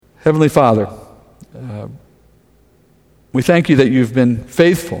Heavenly Father, we thank you that you've been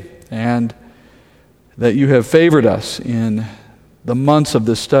faithful and that you have favored us in the months of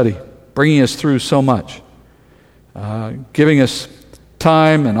this study, bringing us through so much, giving us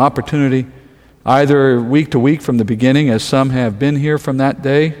time and opportunity, either week to week from the beginning, as some have been here from that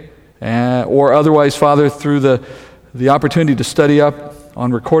day, or otherwise, Father, through the opportunity to study up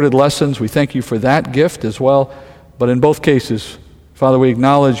on recorded lessons. We thank you for that gift as well. But in both cases, Father, we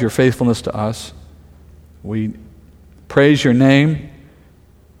acknowledge your faithfulness to us. We praise your name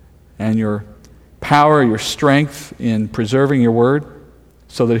and your power, your strength in preserving your word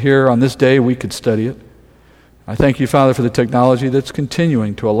so that here on this day we could study it. I thank you, Father, for the technology that's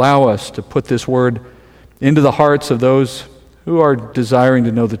continuing to allow us to put this word into the hearts of those who are desiring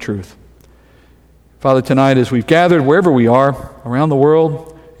to know the truth. Father, tonight as we've gathered wherever we are around the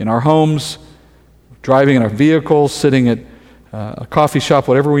world, in our homes, driving in our vehicles, sitting at a coffee shop,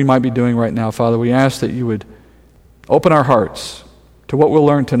 whatever we might be doing right now, Father, we ask that you would open our hearts to what we'll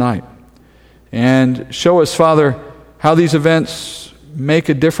learn tonight and show us, Father, how these events make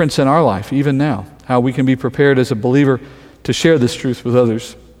a difference in our life, even now, how we can be prepared as a believer to share this truth with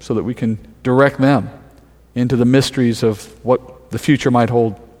others so that we can direct them into the mysteries of what the future might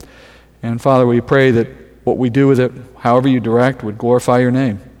hold. And Father, we pray that what we do with it, however you direct, would glorify your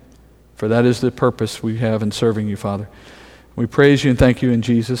name, for that is the purpose we have in serving you, Father. We praise you and thank you in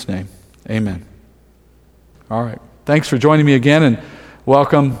Jesus' name. Amen. All right. Thanks for joining me again, and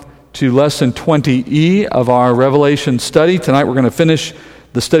welcome to Lesson 20E of our Revelation study. Tonight we're going to finish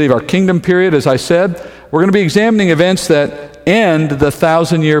the study of our kingdom period. As I said, we're going to be examining events that end the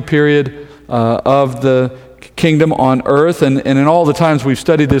 1,000-year period of the kingdom on earth. And in all the times we've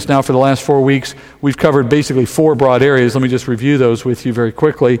studied this now for the last 4 weeks, we've covered basically 4 broad areas. Let me just review those with you very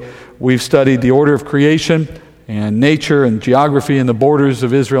quickly. We've studied the order of creation and nature and geography and the borders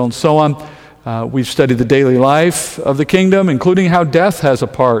of Israel and so on. We've studied the daily life of the kingdom, including how death has a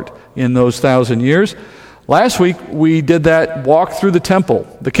part in those 1,000 years. Last week, we did that walk through the temple,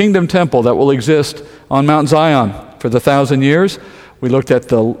 the kingdom temple that will exist on Mount Zion for the 1,000 years. We looked at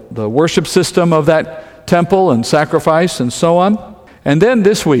the worship system of that temple and sacrifice and so on. And then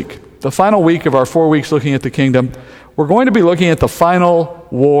this week, the final week of our 4 weeks looking at the kingdom, we're going to be looking at the final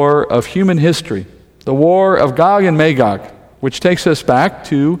war of human history, the war of Gog and Magog, which takes us back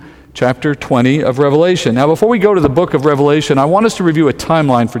to chapter 20 of Revelation. Now, before we go to the book of Revelation, I want us to review a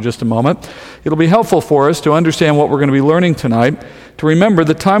timeline for just a moment. It'll be helpful for us to understand what we're going to be learning tonight, to remember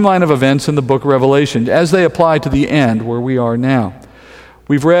the timeline of events in the book of Revelation as they apply to the end where we are now.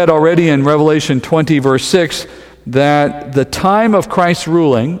 We've read already in Revelation 20, verse 6, that the time of Christ's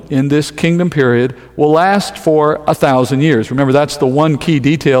ruling in this kingdom period will last for 1,000 years. Remember, that's the one key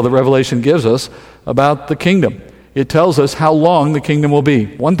detail that Revelation gives us about the kingdom. It tells us how long the kingdom will be,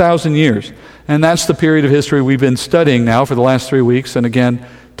 1,000 years. And that's the period of history we've been studying now for the last 3 weeks and again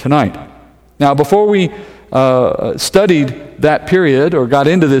tonight. Now, before we studied that period or got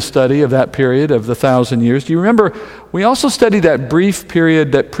into this study of that period of the 1,000 years, do you remember we also studied that brief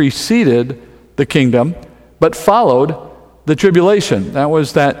period that preceded the kingdom but followed the tribulation? That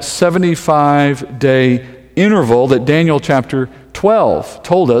was that 75-day interval that Daniel chapter 12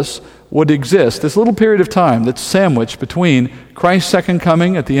 told us would exist, this little period of time that's sandwiched between Christ's second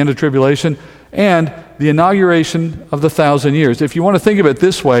coming at the end of tribulation and the inauguration of the 1,000 years. If you want to think of it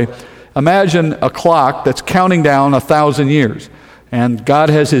this way, imagine a clock that's counting down 1,000 years, and God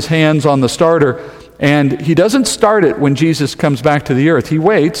has his hands on the starter, and he doesn't start it when Jesus comes back to the earth. He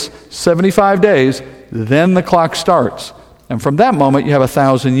waits 75 days, then the clock starts. And from that moment, you have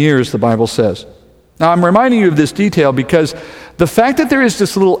 1,000 years, the Bible says. Now, I'm reminding you of this detail because the fact that there is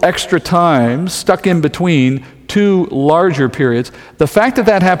this little extra time stuck in between 2 larger periods, the fact that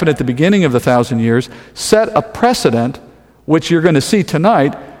that happened at the beginning of the 1,000 years set a precedent, which you're going to see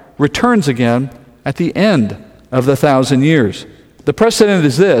tonight, returns again at the end of the 1,000 years. The precedent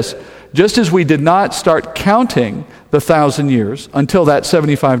is this: just as we did not start counting the 1,000 years until that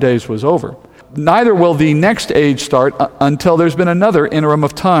 75 days was over, neither will the next age start until there's been another interim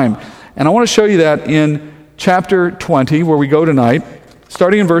of time. And I want to show you that in chapter 20, where we go tonight,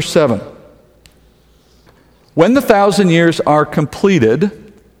 starting in verse 7. When the 1,000 years are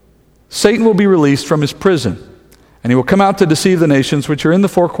completed, Satan will be released from his prison, and he will come out to deceive the nations which are in the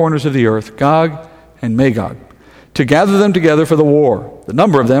 4 corners of the earth, Gog and Magog, to gather them together for the war. The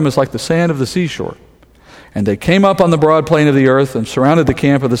number of them is like the sand of the seashore. And they came up on the broad plain of the earth and surrounded the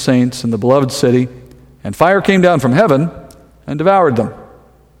camp of the saints and the beloved city, and fire came down from heaven and devoured them.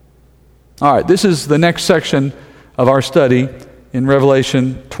 All right, this is the next section of our study in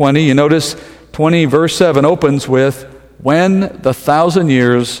Revelation 20. You notice 20 verse 7 opens with, when the 1,000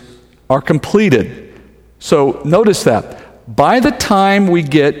 years are completed. So notice that. By the time we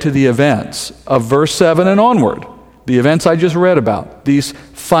get to the events of verse 7 and onward, the events I just read about, these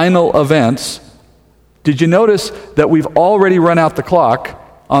final events, did you notice that we've already run out the clock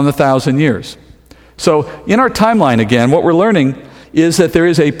on the 1,000 years? So in our timeline again, what we're learning is that there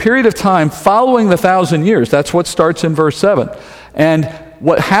is a period of time following the 1,000 years. That's what starts in verse 7. And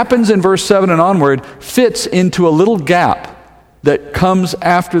what happens in verse 7 and onward fits into a little gap that comes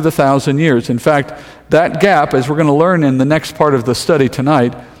after the 1,000 years. In fact, that gap, as we're going to learn in the next part of the study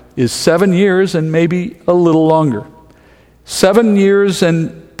tonight, is 7 years and maybe a little longer. 7 years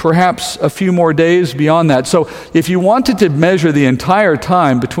and perhaps a few more days beyond that. So if you wanted to measure the entire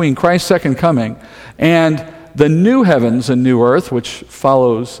time between Christ's second coming and the new heavens and new earth, which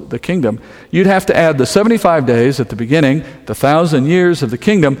follows the kingdom, you'd have to add the 75 days at the beginning, the 1,000 years of the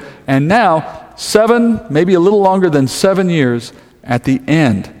kingdom, and now 7, maybe a little longer than 7 years at the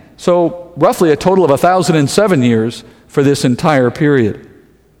end. So roughly a total of 1,007 years for this entire period.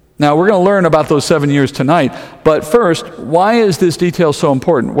 Now, we're going to learn about those 7 years tonight, but first, why is this detail so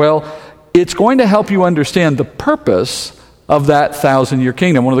important? Well, it's going to help you understand the purpose of that 1,000-year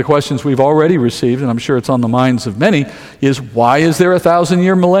kingdom. One of the questions we've already received, and I'm sure it's on the minds of many, is why is there a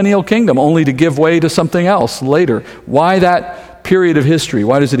 1,000-year millennial kingdom only to give way to something else later? Why that period of history?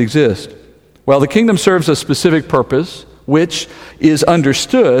 Why does it exist? Well, the kingdom serves a specific purpose, which is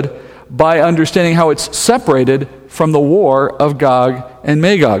understood by understanding how it's separated from the war of Gog and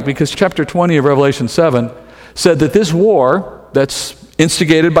Magog, because chapter 20 of Revelation 7 said that this war that's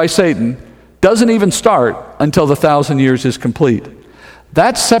instigated by Satan doesn't even start until the 1,000 years is complete.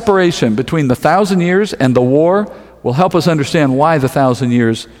 That separation between the 1,000 years and the war will help us understand why the 1,000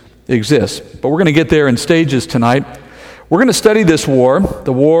 years exists. But we're going to get there in stages tonight. We're going to study this war,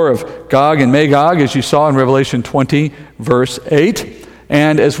 the war of Gog and Magog, as you saw in Revelation 20, verse 8.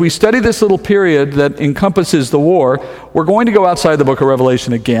 And as we study this little period that encompasses the war, we're going to go outside the book of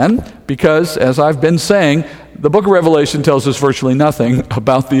Revelation again, because, as I've been saying, the book of Revelation tells us virtually nothing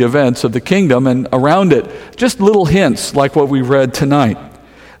about the events of the kingdom and around it, just little hints like what we've read tonight.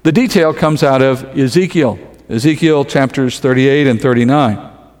 The detail comes out of Ezekiel chapters 38 and 39.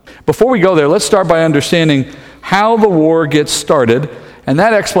 Before we go there, let's start by understanding how the war gets started, and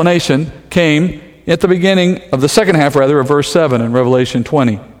that explanation came at the beginning of the second half, of verse 7 in Revelation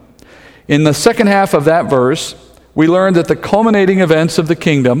 20. In the second half of that verse, we learn that the culminating events of the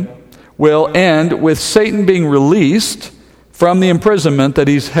kingdom will end with Satan being released from the imprisonment that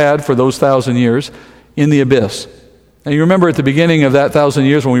he's had for those 1,000 years in the abyss. Now, you remember at the beginning of that 1,000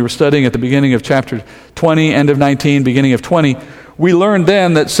 years, when we were studying at the beginning of chapter 20, end of 19, beginning of 20, we learned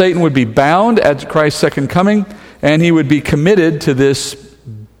then that Satan would be bound at Christ's second coming, and he would be committed to this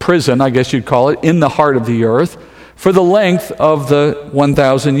prison, I guess you'd call it, in the heart of the earth for the length of the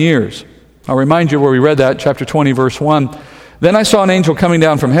 1,000 years. I'll remind you where we read that, chapter 20, verse 1. Then I saw an angel coming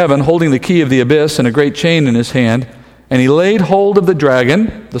down from heaven, holding the key of the abyss and a great chain in his hand, and he laid hold of the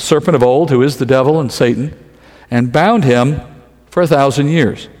dragon, the serpent of old, who is the devil and Satan, and bound him for 1,000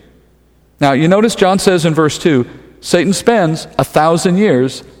 years. Now, you notice John says in verse 2, Satan spends 1,000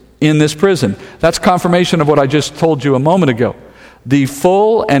 years in this prison. That's confirmation of what I just told you a moment ago. The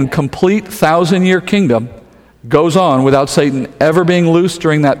full and complete 1,000-year kingdom goes on without Satan ever being loosed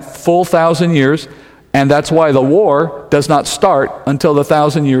during that full 1,000 years, and that's why the war does not start until the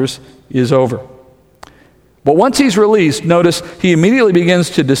 1,000 years is over. But once he's released, notice he immediately begins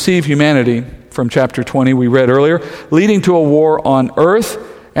to deceive humanity from chapter 20 we read earlier, leading to a war on earth,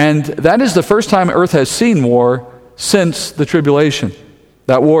 and that is the first time earth has seen war since the tribulation.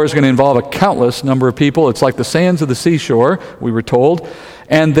 That war is going to involve a countless number of people. It's like the sands of the seashore, we were told.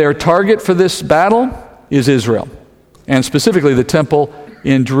 And their target for this battle is Israel, and specifically the temple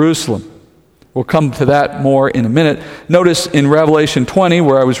in Jerusalem. We'll come to that more in a minute. Notice in Revelation 20,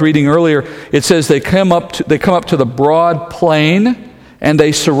 where I was reading earlier, it says they come up to the broad plain, and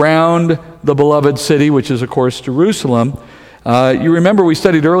they surround the beloved city, which is, of course, Jerusalem. You remember we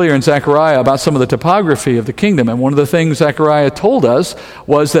studied earlier in Zechariah about some of the topography of the kingdom, and one of the things Zechariah told us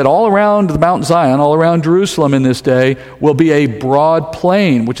was that all around the Mount Zion, all around Jerusalem in this day, will be a broad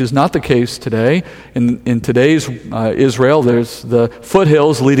plain, which is not the case today. In today's Israel, there's the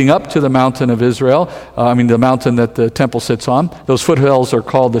foothills leading up to the mountain of Israel, the mountain that the temple sits on. Those foothills are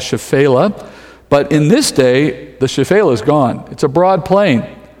called the Shephelah. But in this day, the Shephelah is gone. It's a broad plain.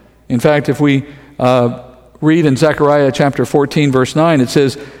 In fact, if we read in Zechariah chapter 14, verse 9, it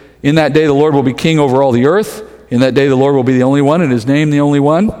says, In that day the Lord will be king over all the earth. In that day the Lord will be the only one, and his name the only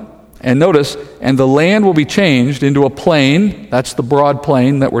one. And notice, and the land will be changed into a plain. That's the broad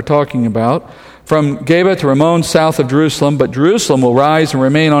plain that we're talking about. from Geba to Rimmon south of Jerusalem, but Jerusalem will rise and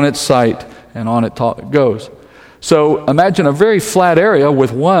remain on its site, and on it goes. So imagine a very flat area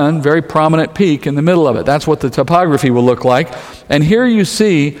with one very prominent peak in the middle of it. That's what the topography will look like. And here you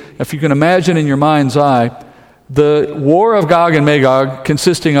see, if you can imagine in your mind's eye, the war of Gog and Magog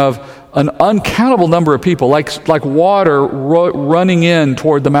consisting of an uncountable number of people, like water running in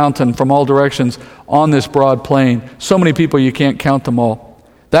toward the mountain from all directions on this broad plain. So many people you can't count them all.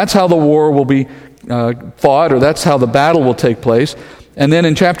 That's how the war will be fought, or that's how the battle will take place. And then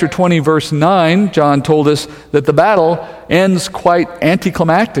in chapter 20, verse 9, John told us that the battle ends quite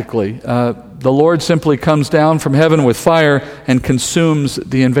anticlimactically. The Lord simply comes down from heaven with fire and consumes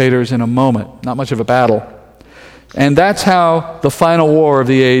the invaders in a moment. Not much of a battle. And that's how the final war of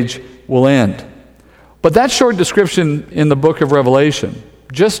the age will end. But that short description in the book of Revelation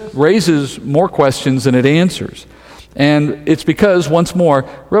just raises more questions than it answers. And it's because, once more,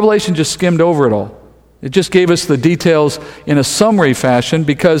 Revelation just skimmed over it all. It just gave us the details in a summary fashion,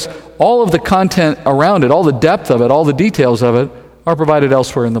 because all of the content around it, all the depth of it, all the details of it are provided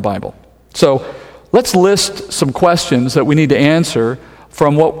elsewhere in the Bible. So let's list some questions that we need to answer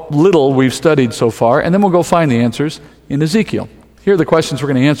from what little we've studied so far, and then we'll go find the answers in Ezekiel. Here are the questions we're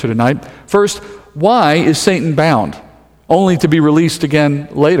going to answer tonight. First, why is Satan bound, only to be released again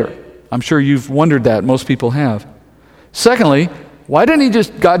later? I'm sure you've wondered that. Most people have. Secondly, why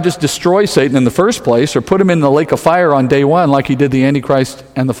didn't God just destroy Satan in the first place, or put him in the lake of fire on day one like he did the Antichrist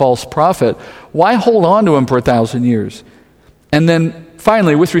and the false prophet? Why hold on to him for 1,000 years? And then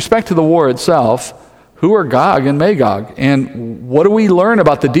finally, with respect to the war itself, who are Gog and Magog? And what do we learn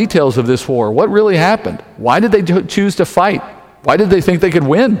about the details of this war? What really happened? Why did they choose to fight? Why did they think they could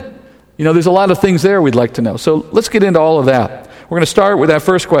win? There's a lot of things there we'd like to know. So let's get into all of that. We're going to start with that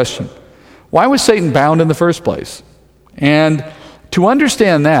first question. Why was Satan bound in the first place? And to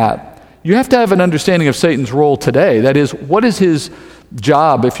understand that, you have to have an understanding of Satan's role today. That is, what is his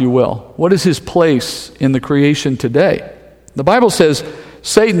job, if you will? What is his place in the creation today? The Bible says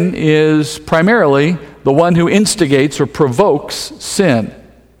Satan is primarily the one who instigates or provokes sin.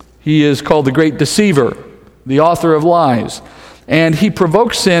 He is called the great deceiver, the author of lies. And he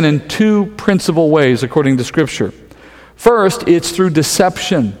provokes sin in two principal ways, according to Scripture. First, it's through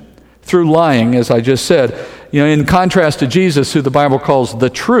deception, through lying, as I just said. In contrast to Jesus, who the Bible calls the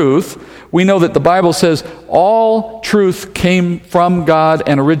truth, we know that the Bible says all truth came from God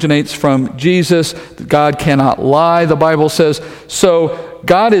and originates from Jesus. God cannot lie, the Bible says. So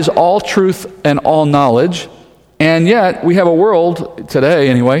God is all truth and all knowledge, and yet we have a world, today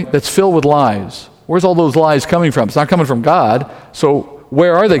anyway, that's filled with lies. Where's all those lies coming from? It's not coming from God, so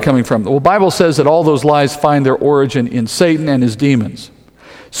where are they coming from? Well, the Bible says that all those lies find their origin in Satan and his demons.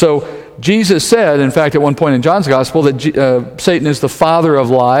 So Jesus said, in fact, at one point in John's Gospel, that Satan is the father of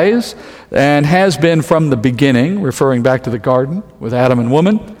lies and has been from the beginning, referring back to the garden with Adam and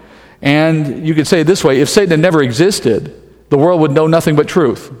woman. And you could say it this way: if Satan had never existed, the world would know nothing but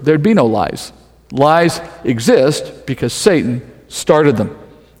truth. There'd be no lies. Lies exist because Satan started them.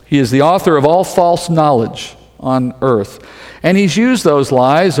 He is the author of all false knowledge on earth. And he's used those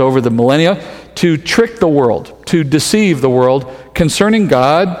lies over the millennia to trick the world, to deceive the world concerning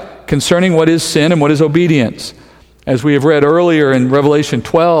God, concerning what is sin and what is obedience. As we have read earlier in Revelation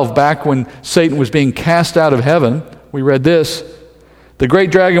 12, back when Satan was being cast out of heaven, we read this: the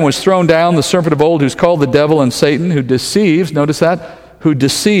great dragon was thrown down, the serpent of old, who's called the devil and Satan, who deceives, notice that, who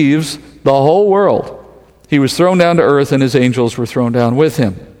deceives the whole world. He was thrown down to earth, and his angels were thrown down with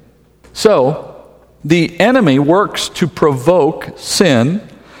him. So, the enemy works to provoke sin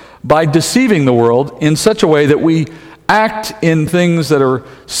by deceiving the world in such a way that we act in things that are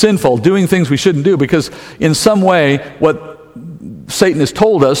sinful, doing things we shouldn't do, because in some way what Satan has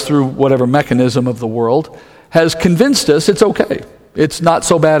told us through whatever mechanism of the world has convinced us it's okay. It's not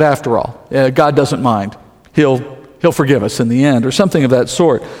so bad after all. God doesn't mind. He'll forgive us in the end, or something of that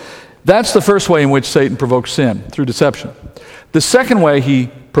sort. That's the first way in which Satan provokes sin, through deception. The second way he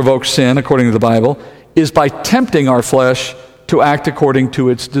provokes sin, according to the Bible, is by tempting our flesh to act according to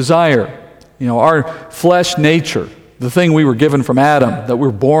its desire. Our flesh nature, the thing we were given from Adam, that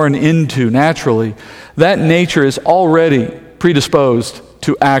we're born into naturally, that nature is already predisposed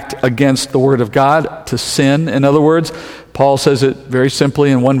to act against the Word of God, to sin. In other words, Paul says it very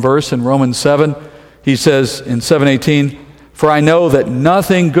simply in one verse in Romans 7. He says in 7:18, "For I know that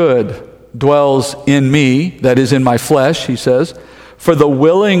nothing good dwells in me," that is, in my flesh, he says, "for the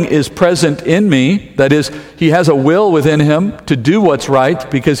willing is present in me," that is, he has a will within him to do what's right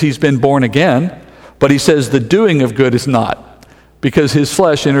because he's been born again, but he says the doing of good is not, because his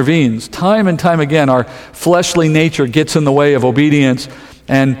flesh intervenes. Time and time again, our fleshly nature gets in the way of obedience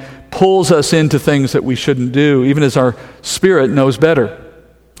and pulls us into things that we shouldn't do, even as our spirit knows better.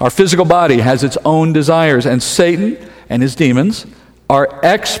 Our physical body has its own desires, and Satan and his demons are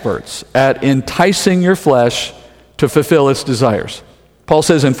experts at enticing your flesh to fulfill its desires. Paul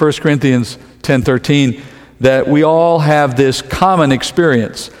says in 1 Corinthians 10:13 that we all have this common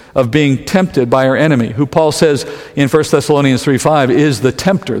experience of being tempted by our enemy, who Paul says in 1 Thessalonians 3:5 is the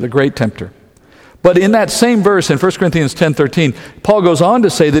tempter, the great tempter. But in that same verse in 1 Corinthians 10:13, Paul goes on to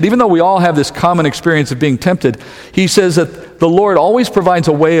say that even though we all have this common experience of being tempted, he says that the Lord always provides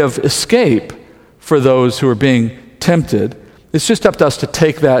a way of escape for those who are being tempted. It's just up to us to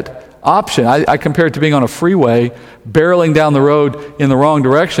take that option. I compare it to being on a freeway, barreling down the road in the wrong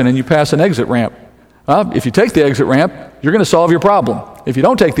direction, and you pass an exit ramp. If you take the exit ramp, you're going to solve your problem. If you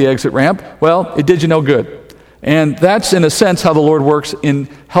don't take the exit ramp, well, it did you no good. And that's, in a sense, how the Lord works in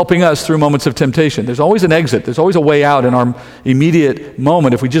helping us through moments of temptation. There's always an exit. There's always a way out in our immediate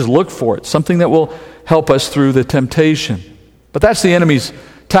moment if we just look for it, something that will help us through the temptation. But that's the enemy's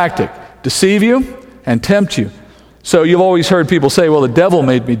tactic, deceive you and tempt you. So you've always heard people say, well, the devil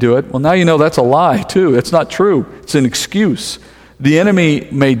made me do it. Well, now you know that's a lie, too. It's not true. It's an excuse. The enemy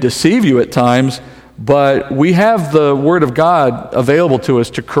may deceive you at times, but we have the Word of God available to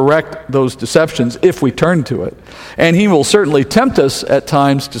us to correct those deceptions if we turn to it. And He will certainly tempt us at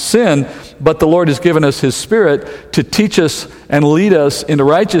times to sin, but the Lord has given us His Spirit to teach us and lead us into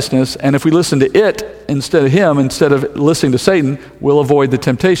righteousness. And if we listen to it instead of Him, instead of listening to Satan, we'll avoid the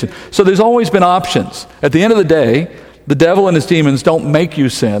temptation. So there's always been options. At the end of the day, the devil and his demons don't make you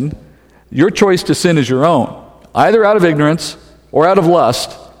sin. Your choice to sin is your own, either out of ignorance or out of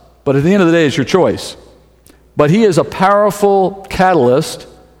lust. But at the end of the day, it's your choice. But he is a powerful catalyst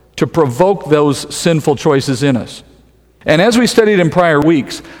to provoke those sinful choices in us. And as we studied in prior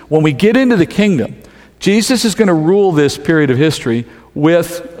weeks, when we get into the kingdom, Jesus is going to rule this period of history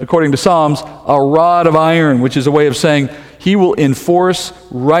with, according to Psalms, a rod of iron, which is a way of saying he will enforce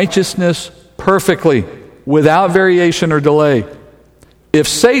righteousness perfectly, without variation or delay. If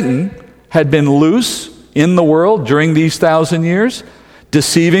Satan had been loose in the world during these 1,000 years,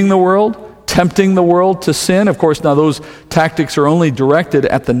 deceiving the world, tempting the world to sin. Of course, now those tactics are only directed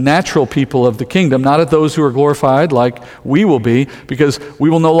at the natural people of the kingdom, not at those who are glorified like we will be, because we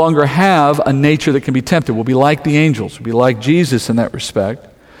will no longer have a nature that can be tempted. We'll be like the angels. We'll be like Jesus in that respect.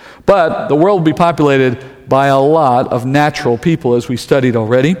 But the world will be populated by a lot of natural people, as we studied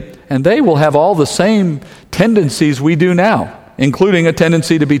already, and they will have all the same tendencies we do now, including a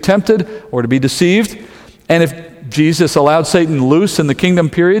tendency to be tempted or to be deceived. And if Jesus allowed Satan loose in the kingdom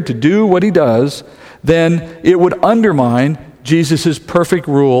period to do what he does, then it would undermine Jesus' perfect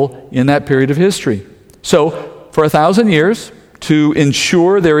rule in that period of history. So, for 1,000 years, to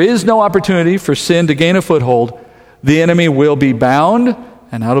ensure there is no opportunity for sin to gain a foothold, the enemy will be bound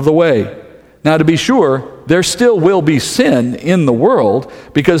and out of the way. Now, to be sure, there still will be sin in the world,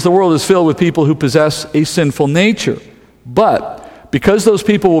 because the world is filled with people who possess a sinful nature. But because those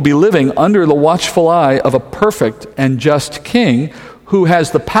people will be living under the watchful eye of a perfect and just king who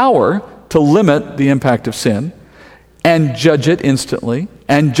has the power to limit the impact of sin and judge it instantly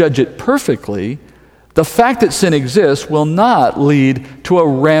and judge it perfectly, the fact that sin exists will not lead to a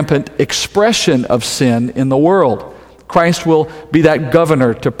rampant expression of sin in the world. Christ will be that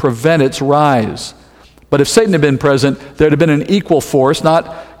governor to prevent its rise. But if Satan had been present, there would have been an equal force,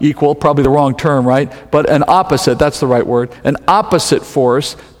 not equal, probably the wrong term, right? But an opposite, that's the right word, an opposite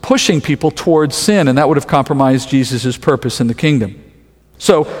force pushing people towards sin, and that would have compromised Jesus' purpose in the kingdom.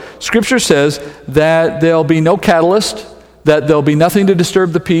 So, Scripture says that there'll be no catalyst, that there'll be nothing to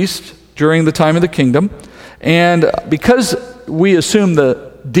disturb the peace during the time of the kingdom, and because we assume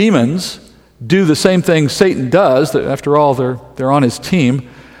the demons do the same thing Satan does, that after all, they're on his team,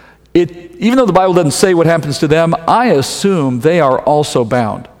 even though the Bible doesn't say what happens to them, I assume they are also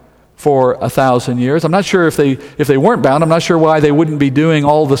bound for 1,000 years. I'm not sure if they weren't bound, I'm not sure why they wouldn't be doing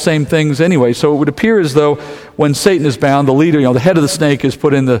all the same things anyway. So it would appear as though when Satan is bound, the leader, the head of the snake is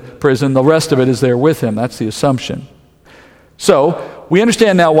put in the prison, the rest of it is there with him. That's the assumption. So we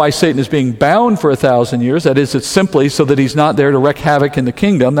understand now why Satan is being bound for 1,000 years. That is, it's simply so that he's not there to wreak havoc in the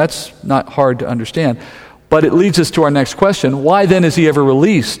kingdom. That's not hard to understand. But it leads us to our next question. Why then is he ever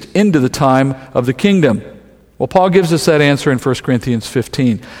released into the time of the kingdom? Well, Paul gives us that answer in 1 Corinthians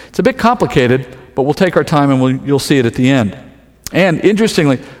 15. It's a bit complicated, but we'll take our time and you'll see it at the end. And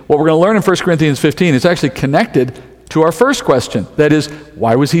interestingly, what we're going to learn in 1 Corinthians 15 is actually connected to our first question. That is,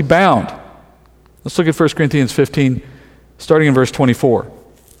 why was he bound? Let's look at 1 Corinthians 15, starting in verse 24.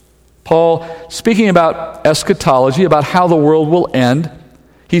 Paul, speaking about eschatology, about how the world will end,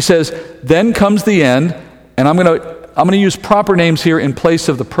 he says, then comes the end. And I'm going to I'm going to use proper names here in place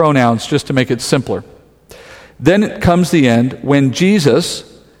of the pronouns just to make it simpler. Then comes the end when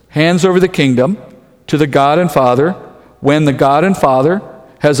Jesus hands over the kingdom to the God and Father, when the God and Father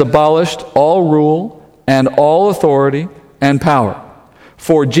has abolished all rule and all authority and power.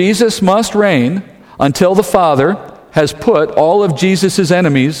 For Jesus must reign until the Father has put all of Jesus'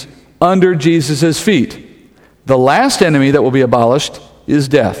 enemies under Jesus' feet. The last enemy that will be abolished is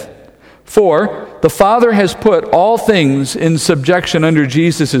death. For the Father has put all things in subjection under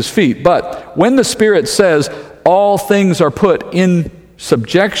Jesus' feet. But when the Spirit says all things are put in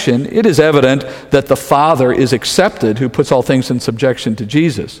subjection, it is evident that the Father is accepted who puts all things in subjection to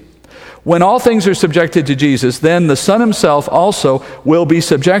Jesus. When all things are subjected to Jesus, then the Son himself also will be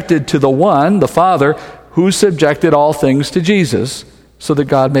subjected to the one, the Father, who subjected all things to Jesus, so that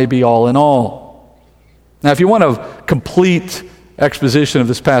God may be all in all. Now, if you want a complete exposition of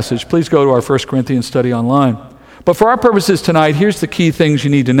this passage, please go to our 1 Corinthians study online. But for our purposes tonight, here's the key things you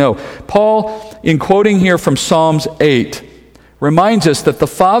need to know. Paul, in quoting here from Psalms 8, reminds us that the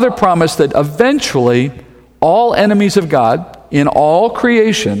Father promised that eventually all enemies of God in all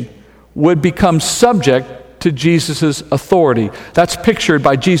creation would become subject to Jesus' authority. That's pictured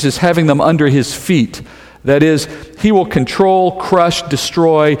by Jesus having them under his feet. That is, he will control, crush,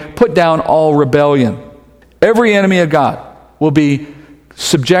 destroy, put down all rebellion. Every enemy of God will be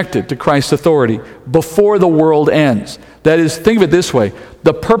subjected to Christ's authority before the world ends. That is, think of it this way.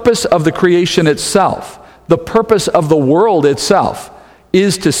 The purpose of the creation itself, the purpose of the world itself,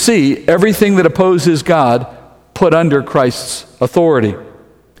 is to see everything that opposes God put under Christ's authority.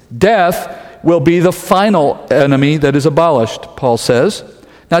 Death will be the final enemy that is abolished, Paul says.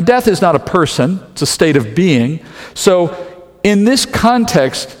 Now, death is not a person, it's a state of being. So, in this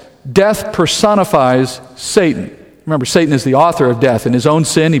context, death personifies Satan. Remember, Satan is the author of death. In his own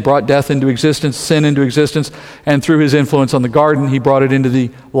sin, he brought death into existence, sin into existence, and through his influence on the garden, he brought it into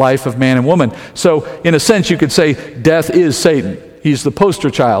the life of man and woman. So, in a sense, you could say death is Satan. He's the poster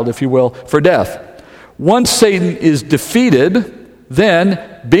child, if you will, for death. Once Satan is defeated,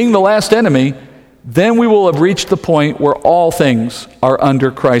 then, being the last enemy, then we will have reached the point where all things are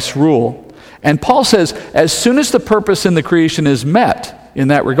under Christ's rule. And Paul says, as soon as the purpose in the creation is met in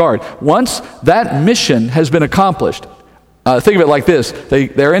that regard, once that mission has been accomplished, think of it like this.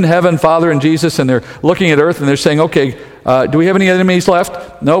 They're in heaven, Father and Jesus, and they're looking at earth and they're saying, okay, do we have any enemies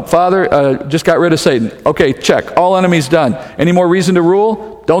left? Nope, Father, just got rid of Satan. Okay, check, all enemies done. Any more reason to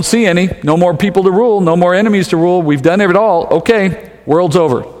rule? Don't see any. No more people to rule, no more enemies to rule. We've done it all. Okay, world's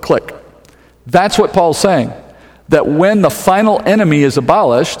over. Click. That's what Paul's saying. That when the final enemy is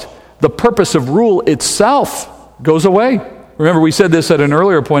abolished, the purpose of rule itself goes away. Remember, we said this at an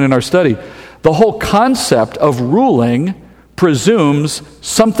earlier point in our study. The whole concept of ruling presumes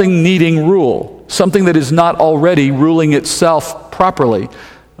something needing rule, something that is not already ruling itself properly.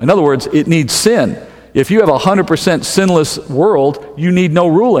 In other words, it needs sin. If you have a 100% sinless world, you need no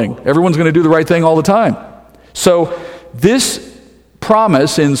ruling. Everyone's going to do the right thing all the time. So this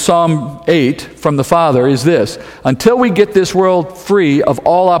promise in Psalm 8 from the Father is this: until we get this world free of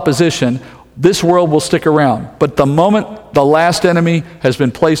all opposition, this world will stick around. But the moment the last enemy has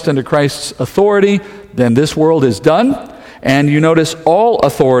been placed under Christ's authority, then this world is done. And you notice all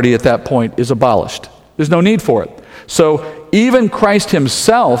authority at that point is abolished. There's no need for it. So even Christ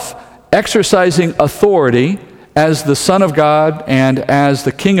himself exercising authority as the Son of God and as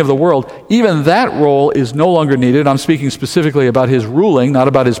the King of the world, even that role is no longer needed. I'm speaking specifically about his ruling, not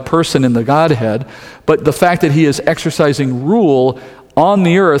about his person in the Godhead, but the fact that he is exercising rule on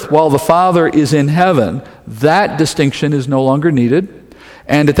the earth while the Father is in heaven. That distinction is no longer needed.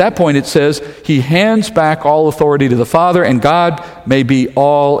 And at that point it says, he hands back all authority to the Father, and God may be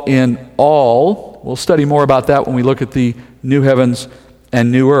all in all. We'll study more about that when we look at the new heavens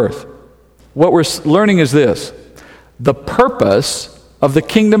and new earth. What we're learning is this: the purpose of the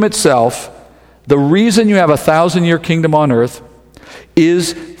kingdom itself, the reason you have a 1,000-year kingdom on earth,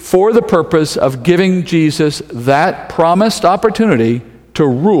 is for the purpose of giving Jesus that promised opportunity to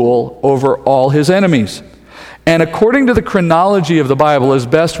rule over all his enemies. And according to the chronology of the Bible, as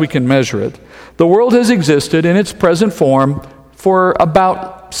best we can measure it, the world has existed in its present form for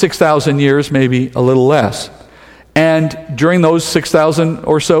about 6,000 years, maybe a little less. And during those 6,000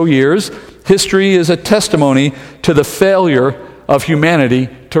 or so years, history is a testimony to the failure of humanity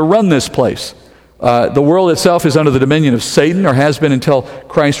to run this place. The world itself is under the dominion of Satan, or has been until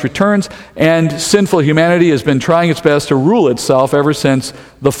Christ returns, and sinful humanity has been trying its best to rule itself ever since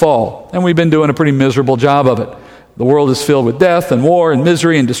the fall. And we've been doing a pretty miserable job of it. The world is filled with death and war and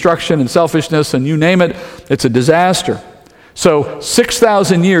misery and destruction and selfishness, and you name it, it's a disaster. So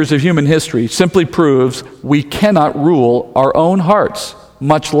 6,000 years of human history simply proves we cannot rule our own hearts,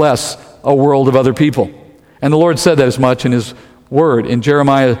 much less a world of other people. And the Lord said that as much in his word in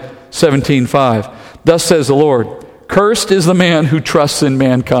Jeremiah 17:5. Thus says the Lord, cursed is the man who trusts in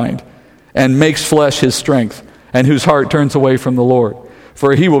mankind and makes flesh his strength, and whose heart turns away from the Lord.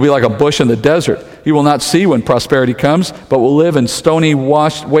 For he will be like a bush in the desert. He will not see when prosperity comes, but will live in stony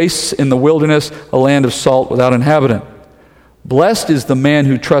wastes in the wilderness, a land of salt without inhabitant. Blessed is the man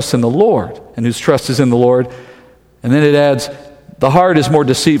who trusts in the Lord, and whose trust is in the Lord. And then it adds, the heart is more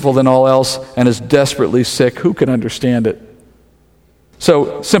deceitful than all else and is desperately sick. Who can understand it?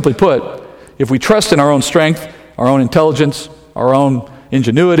 So, simply put, if we trust in our own strength, our own intelligence, our own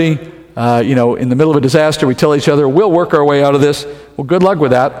ingenuity, in the middle of a disaster, we tell each other, we'll work our way out of this. Well, good luck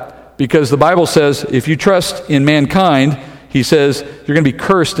with that, because the Bible says if you trust in mankind, he says you're going to be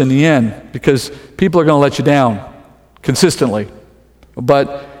cursed in the end, because people are going to let you down consistently.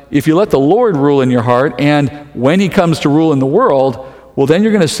 But if you let the Lord rule in your heart, and when he comes to rule in the world, well, then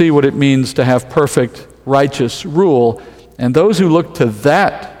you're going to see what it means to have perfect, righteous rule. And those who look to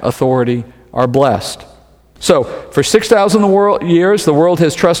that authority are blessed. So, for 6,000 years, the world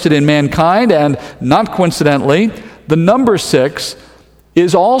has trusted in mankind, and not coincidentally, the number 6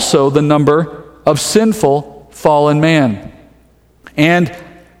 is also the number of sinful, fallen man. And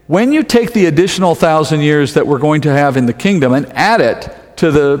when you take the additional 1,000 years that we're going to have in the kingdom and add it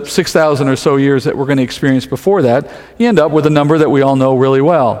to the 6,000 or so years that we're going to experience before that, you end up with a number that we all know really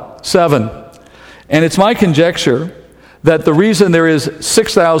well, 7. And it's my conjecture that the reason there is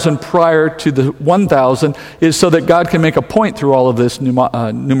 6,000 prior to the 1,000 is so that God can make a point through all of this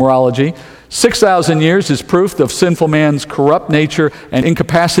numerology. 6,000 years is proof of sinful man's corrupt nature and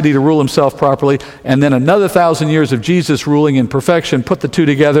incapacity to rule himself properly. And then another 1,000 years of Jesus ruling in perfection. Put the two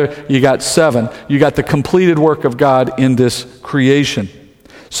together, you got 7. You got the completed work of God in this creation.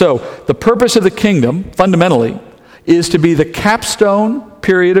 So, the purpose of the kingdom, fundamentally, is to be the capstone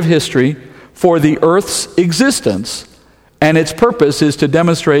period of history for the earth's existence. And its purpose is to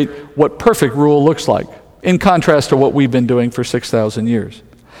demonstrate what perfect rule looks like, in contrast to what we've been doing for 6,000 years.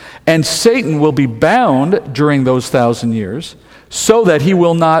 And Satan will be bound during those 1,000 years so that he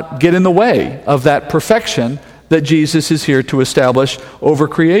will not get in the way of that perfection that Jesus is here to establish over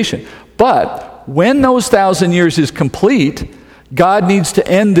creation. But when those 1,000 years is complete, God needs to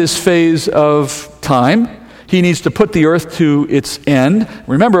end this phase of time. He needs to put the earth to its end.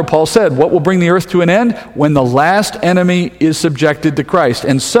 Remember, Paul said, what will bring the earth to an end? When the last enemy is subjected to Christ.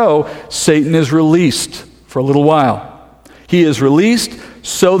 And so, Satan is released for a little while. He is released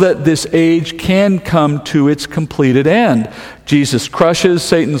so that this age can come to its completed end. Jesus crushes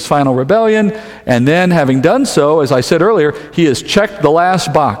Satan's final rebellion, and then, having done so, as I said earlier, he has checked the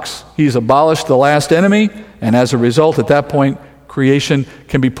last box. He's abolished the last enemy, and as a result, at that point, creation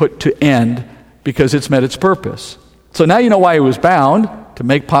can be put to end because it's met its purpose. So now you know why he was bound, to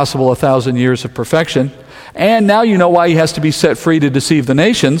make possible 1,000 years of perfection. And now you know why he has to be set free to deceive the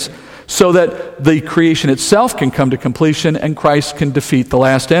nations, so that the creation itself can come to completion and Christ can defeat the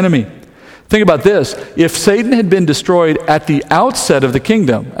last enemy. Think about this. If Satan had been destroyed at the outset of the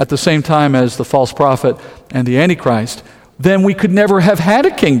kingdom, at the same time as the false prophet and the Antichrist, then we could never have had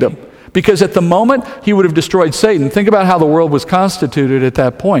a kingdom. Because at the moment he would have destroyed Satan, think about how the world was constituted at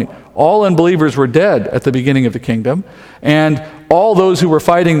that point. All unbelievers were dead at the beginning of the kingdom, and all those who were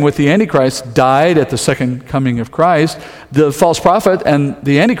fighting with the Antichrist died at the second coming of Christ. The false prophet and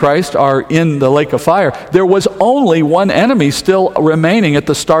the Antichrist are in the lake of fire. There was only one enemy still remaining at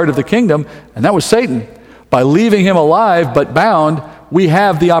the start of the kingdom, and that was Satan. By leaving him alive but bound, we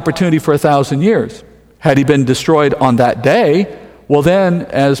have the opportunity for 1,000 years. Had he been destroyed on that day, well then,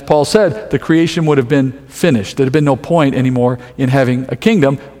 as Paul said, the creation would have been finished. There would have been no point anymore in having a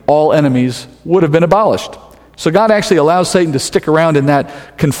kingdom. All enemies would have been abolished. So God actually allows Satan to stick around in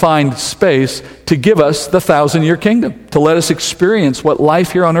that confined space to give us the 1,000-year kingdom, to let us experience what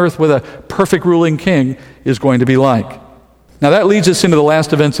life here on earth with a perfect ruling king is going to be like. Now that leads us into the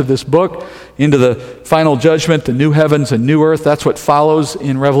last events of this book, into the final judgment, the new heavens and new earth. That's what follows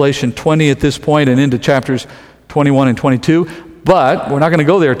in Revelation 20 at this point, and into chapters 21 and 22. But we're not going to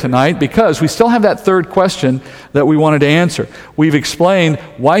go there tonight because we still have that third question that we wanted to answer. We've explained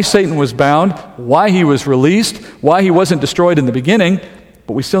why Satan was bound, why he was released, why he wasn't destroyed in the beginning,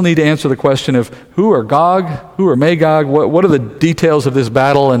 but we still need to answer the question of who are Gog, who are Magog, what are the details of this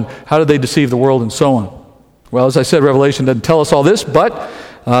battle, and how did they deceive the world, and so on. Well, as I said, Revelation doesn't tell us all this, but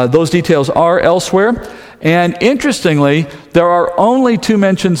those details are elsewhere. And interestingly, there are only 2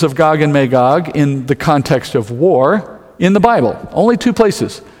 mentions of Gog and Magog in the context of war in the Bible. Only 2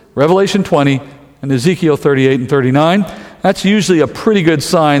 places, Revelation 20 and Ezekiel 38 and 39. that's usually a pretty good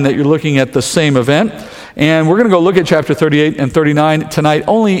sign that you're looking at the same event. And we're going to go look at chapter 38 and 39 tonight,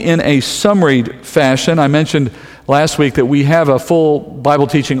 only in a summaried fashion. I mentioned last week that we have a full Bible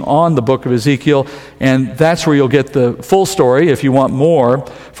teaching on the book of Ezekiel, and that's where you'll get the full story if you want more.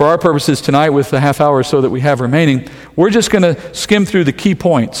 For our purposes tonight, with the half hour or so that we have remaining, we're just going to skim through the key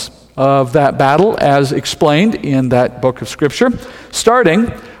points of that battle as explained in that book of Scripture,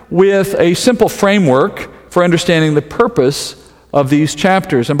 starting with a simple framework for understanding the purpose of these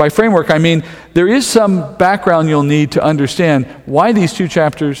chapters. And by framework, I mean there is some background you'll need to understand why these two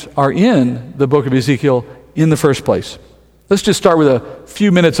chapters are in the book of Ezekiel in the first place. Let's just start with a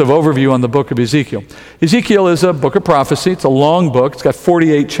few minutes of overview on the book of Ezekiel. Ezekiel is a book of prophecy. It's a long book. It's got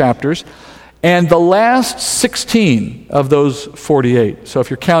 48 chapters. And the last 16 of those 48, so if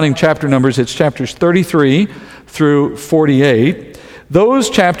you're counting chapter numbers, it's chapters 33 through 48. Those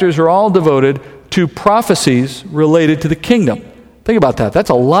chapters are all devoted to prophecies related to the kingdom. Think about that. That's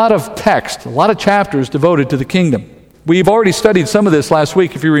a lot of text, a lot of chapters devoted to the kingdom. We've already studied some of this last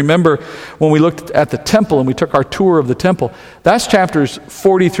week. If you remember when we looked at the temple and we took our tour of the temple, that's chapters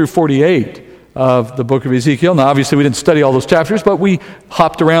 40 through 48 of the book of Ezekiel. Now, obviously, we didn't study all those chapters, but we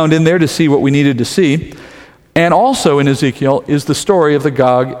hopped around in there to see what we needed to see. And also in Ezekiel is the story of the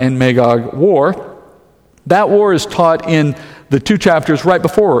Gog and Magog war. That war is taught in the two chapters right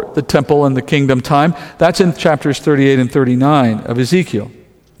before the temple and the kingdom time. That's in chapters 38 and 39 of Ezekiel.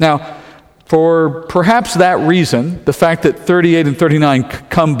 Now, for perhaps that reason, the fact that 38 and 39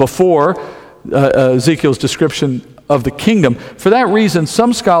 come before Ezekiel's description of the kingdom, for that reason,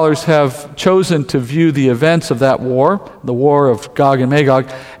 some scholars have chosen to view the events of that war, the war of Gog and Magog,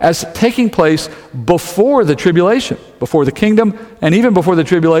 as taking place before the tribulation, before the kingdom, and even before the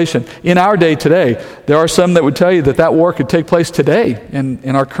tribulation. In our day today, there are some that would tell you that that war could take place today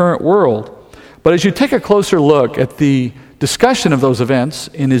in our current world. But as you take a closer look at the discussion of those events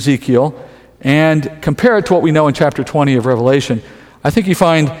in Ezekiel and compare it to what we know in chapter 20 of Revelation, I think you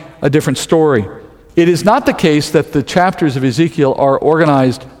find a different story. It is not the case that the chapters of Ezekiel are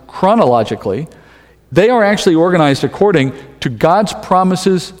organized chronologically. They are actually organized according to God's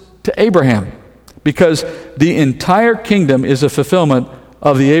promises to Abraham, because the entire kingdom is a fulfillment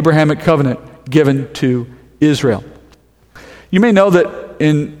of the Abrahamic covenant given to Israel. You may know that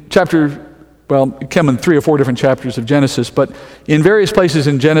in it came in 3 or 4 different chapters of Genesis, but in various places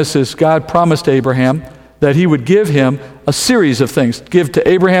in Genesis, God promised Abraham that he would give him a series of things, give to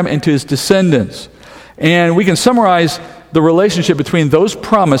Abraham and to his descendants. And we can summarize the relationship between those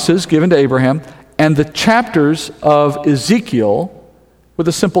promises given to Abraham and the chapters of Ezekiel with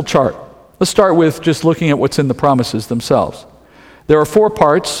a simple chart. Let's start with just looking at what's in the promises themselves. There are 4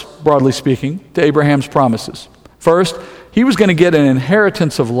 parts, broadly speaking, to Abraham's promises. First, he was going to get an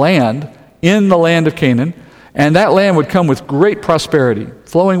inheritance of land in the land of Canaan, and that land would come with great prosperity,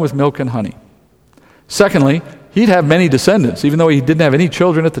 flowing with milk and honey. Secondly, he'd have many descendants. Even though he didn't have any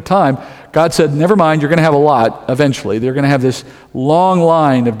children at the time, God said, never mind, you're going to have a lot eventually. They're going to have this long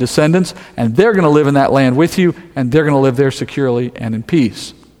line of descendants, and they're going to live in that land with you, and they're going to live there securely and in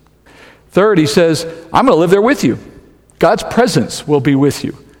peace. Third, he says, I'm going to live there with you. God's presence will be with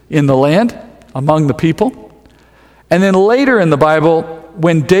you in the land, among the people. And then later in the Bible,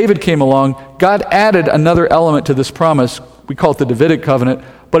 when David came along, God added another element to this promise. We call it the Davidic covenant,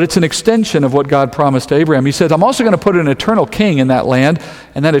 but it's an extension of what God promised to Abraham. He said, I'm also going to put an eternal king in that land,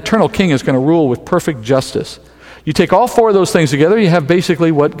 and that eternal king is going to rule with perfect justice. You take all 4 of those things together, you have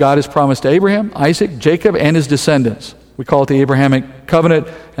basically what God has promised to Abraham, Isaac, Jacob, and his descendants. We call it the Abrahamic covenant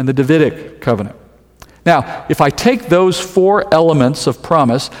and the Davidic covenant. Now, if I take those 4 elements of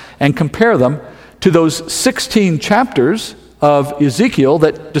promise and compare them to those 16 chapters of Ezekiel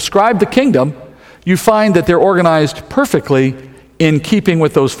that describe the kingdom, you find that they're organized perfectly in keeping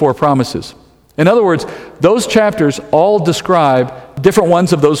with those 4 promises. In other words, those chapters all describe different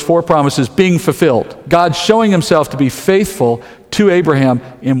ones of those 4 promises being fulfilled. God showing himself to be faithful to Abraham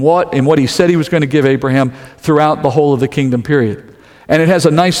in what he said he was going to give Abraham throughout the whole of the kingdom period. And it has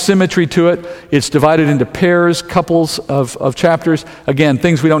a nice symmetry to it. It's divided into pairs, couples of chapters. Again,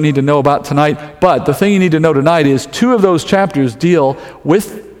 things we don't need to know about tonight. But the thing you need to know tonight is 2 of those chapters deal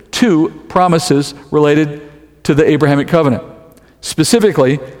with 2 promises related to the Abrahamic covenant.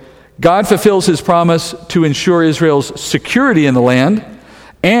 Specifically, God fulfills his promise to ensure Israel's security in the land,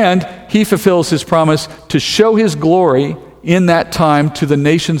 and he fulfills his promise to show his glory in that time to the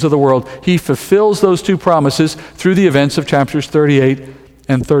nations of the world. He fulfills those 2 promises through the events of chapters 38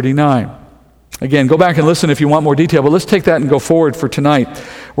 and 39. Again, go back and listen if you want more detail, but let's take that and go forward for tonight.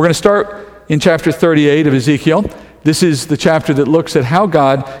 We're going to start in chapter 38 of Ezekiel. This is the chapter that looks at how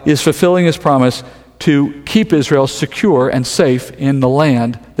God is fulfilling his promise to keep Israel secure and safe in the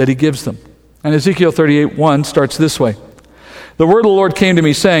land that he gives them. And Ezekiel 38:1 starts this way. The word of the Lord came to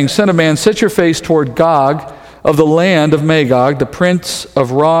me, saying, Son of man, set your face toward Gog of the land of Magog, the prince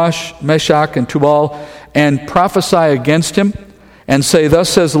of Rosh, Meshach, and Tubal, and prophesy against him, and say, Thus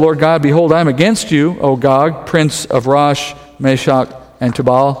says the Lord God, Behold, I am against you, O Gog, prince of Rosh, Meshach, and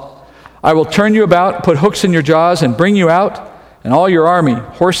Tubal. I will turn you about, put hooks in your jaws, and bring you out, and all your army,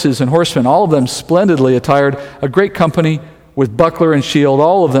 horses and horsemen, all of them splendidly attired, a great company with buckler and shield,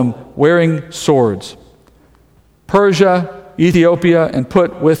 all of them wearing swords. Persia, Ethiopia, and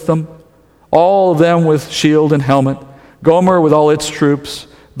Put with them, all of them with shield and helmet. Gomer with all its troops.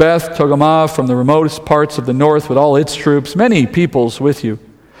 Beth Togarmah from the remotest parts of the north with all its troops. Many peoples with you.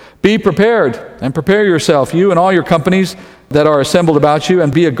 Be prepared and prepare yourself, you and all your companies that are assembled about you,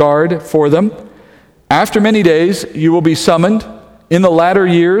 and be a guard for them. After many days you will be summoned. In the latter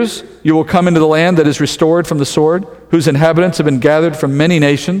years you will come into the land that is restored from the sword, whose inhabitants have been gathered from many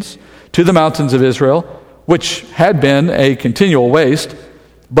nations to the mountains of Israel, which had been a continual waste.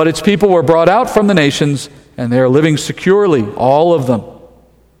 But its people were brought out from the nations, and they are living securely, all of them.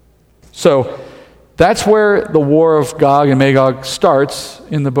 So that's where the war of Gog and Magog starts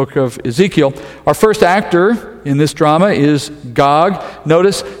in the book of Ezekiel. Our first actor in this drama is Gog.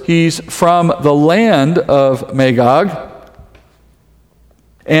 Notice he's from the land of Magog.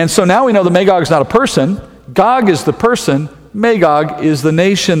 And so now we know that Magog is not a person. Gog is the person. Magog is the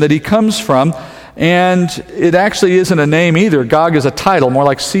nation that he comes from. And it actually isn't a name either. Gog is a title, more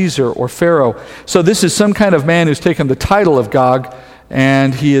like Caesar or Pharaoh. So this is some kind of man who's taken the title of Gog,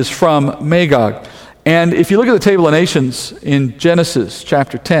 and he is from Magog. And if you look at the Table of Nations in Genesis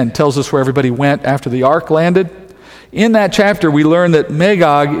chapter 10, tells us where everybody went after the ark landed. In that chapter, we learn that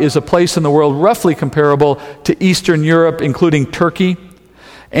Magog is a place in the world roughly comparable to Eastern Europe, including Turkey.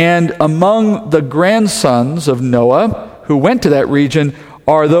 And among the grandsons of Noah who went to that region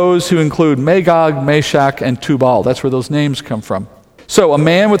are those who include Magog, Meshach, and Tubal. That's where those names come from. So a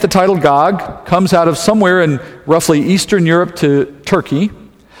man with the title Gog comes out of somewhere in roughly Eastern Europe to Turkey,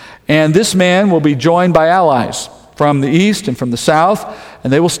 and this man will be joined by allies from the east and from the south,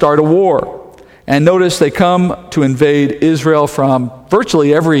 and they will start a war. And notice they come to invade Israel from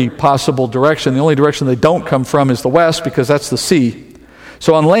virtually every possible direction. The only direction they don't come from is the west, because that's the sea.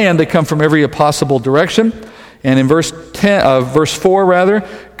 So on land, they come from every possible direction. And in verse 4,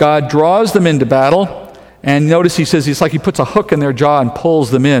 God draws them into battle. And notice he says it's like he puts a hook in their jaw and pulls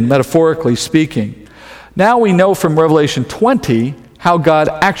them in, metaphorically speaking. Now we know from Revelation 20 how God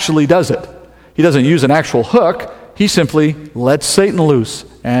actually does it. He doesn't use an actual hook. He simply lets Satan loose.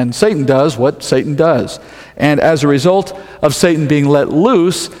 And Satan does what Satan does. And as a result of Satan being let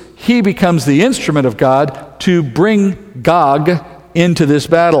loose, he becomes the instrument of God to bring Gog into this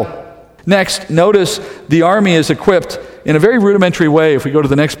battle. Next, notice the army is equipped in a very rudimentary way. If we go to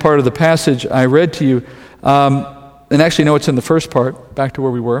the next part of the passage I read to you, and actually no, it's in the first part, back to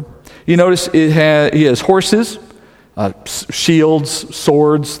where we were. You notice he has horses, shields,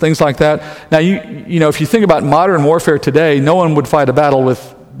 swords, things like that. Now, you know, if you think about modern warfare today, no one would fight a battle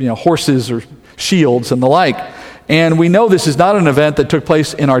with, horses or shields and the like. And we know this is not an event that took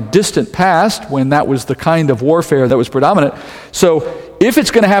place in our distant past when that was the kind of warfare that was predominant. So if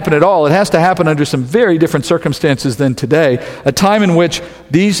it's going to happen at all, it has to happen under some very different circumstances than today, a time in which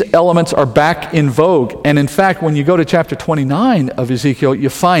these elements are back in vogue. And in fact, when you go to chapter 29 of Ezekiel, you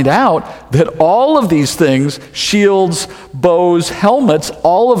find out that all of these things, shields, bows, helmets,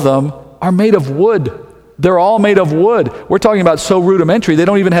 all of them are made of wood. They're all made of wood. We're talking about so rudimentary, they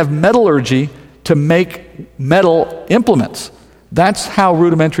don't even have metallurgy to make metal implements. That's how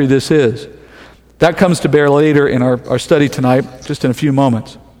rudimentary this is. That comes to bear later in our study tonight, just in a few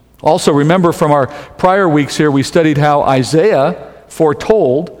moments. Also, remember from our prior weeks here, we studied how Isaiah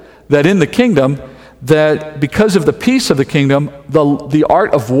foretold that in the kingdom, that because of the peace of the kingdom, the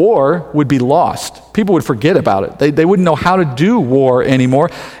art of war would be lost. People would forget about it. They wouldn't know how to do war anymore.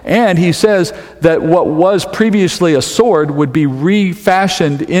 And he says that what was previously a sword would be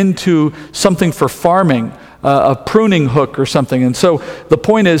refashioned into something for farming, a pruning hook or something. And so the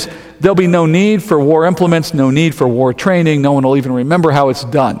point is, there'll be no need for war implements, no need for war training. No one will even remember how it's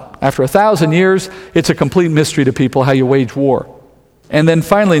done. After 1,000 years, it's a complete mystery to people how you wage war. And then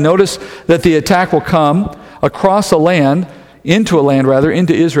finally, notice that the attack will come across into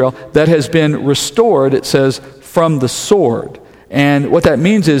Israel that has been restored, it says, from the sword. And what that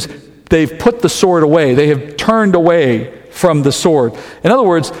means is they've put the sword away. They have turned away from the sword. In other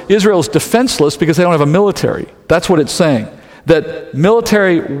words, Israel's defenseless because they don't have a military. That's what it's saying. that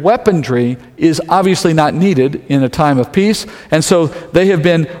military weaponry is obviously not needed in a time of peace, and so they have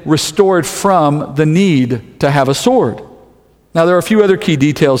been restored from the need to have a sword. Now, there are a few other key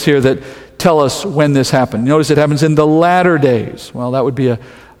details here that tell us when this happened. Notice it happens in the latter days. Well, that would be a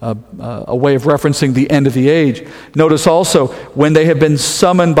way of referencing the end of the age. Notice also when they have been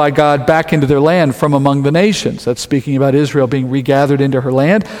summoned by God back into their land from among the nations. That's speaking about Israel being regathered into her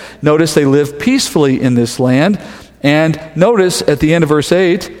land. Notice they live peacefully in this land. And notice at the end of verse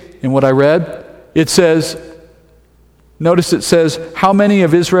 8, in what I read, it says, how many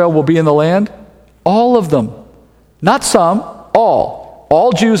of Israel will be in the land? All of them. Not some, all.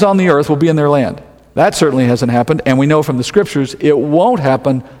 All Jews on the earth will be in their land. That certainly hasn't happened, and we know from the Scriptures it won't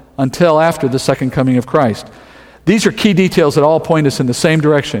happen until after the second coming of Christ. These are key details that all point us in the same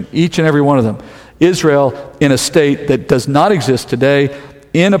direction, each and every one of them. Israel in a state that does not exist today,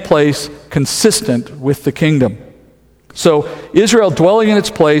 in a place consistent with the kingdom. So Israel dwelling in its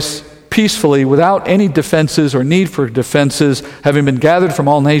place peacefully without any defenses or need for defenses, having been gathered from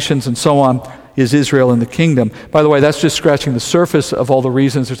all nations and so on, is Israel in the kingdom. By the way, that's just scratching the surface of all the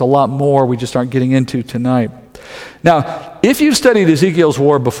reasons. There's a lot more we just aren't getting into tonight. Now, if you've studied Ezekiel's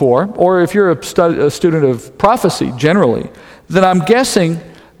war before, or if you're a student of prophecy generally, then I'm guessing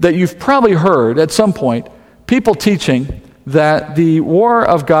that you've probably heard at some point people teaching that the war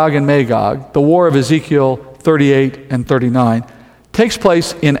of Gog and Magog, the war of Ezekiel 38 and 39, takes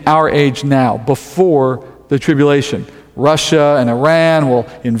place in our age now, before the tribulation. Russia and Iran will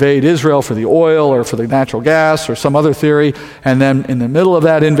invade Israel for the oil or for the natural gas or some other theory, and then in the middle of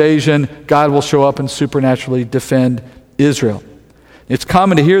that invasion, God will show up and supernaturally defend Israel. It's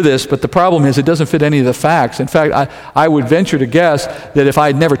common to hear this, but the problem is it doesn't fit any of the facts. In fact, I would venture to guess that if I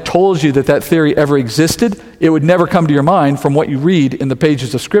had never told you that theory ever existed, it would never come to your mind from what you read in the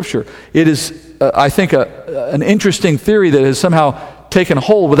pages of Scripture. It is, I think, an interesting theory that has somehow taken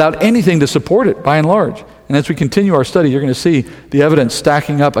hold without anything to support it, by and large. And as we continue our study, you're going to see the evidence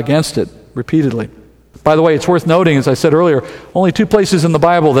stacking up against it repeatedly. By the way, it's worth noting, as I said earlier, only two places in the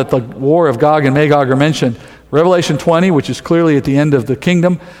Bible that the war of Gog and Magog are mentioned. Revelation 20, which is clearly at the end of the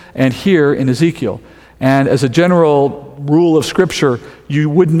kingdom, and here in Ezekiel. And as a general rule of Scripture, you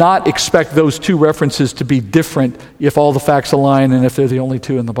would not expect those two references to be different if all the facts align and if they're the only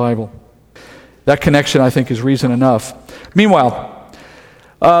two in the Bible. That connection, I think, is reason enough. Meanwhile,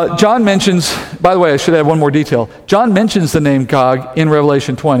 John mentions, by the way, I should add one more detail. John mentions the name Gog in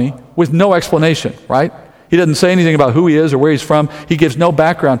Revelation 20 with no explanation, right? He doesn't say anything about who he is or where he's from. He gives no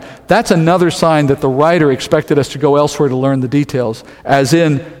background. That's another sign that the writer expected us to go elsewhere to learn the details. As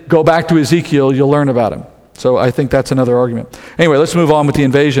in, go back to Ezekiel, you'll learn about him. So I think that's another argument. Anyway, let's move on with the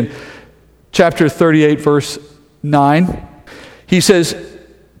invasion. Chapter 38, verse 9. He says,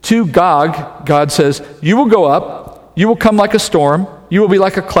 to Gog, God says, you will go up, you will come like a storm, you will be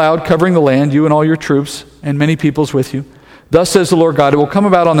like a cloud covering the land, you and all your troops, and many peoples with you. Thus says the Lord God, it will come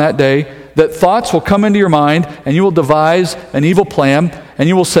about on that day that thoughts will come into your mind, and you will devise an evil plan, and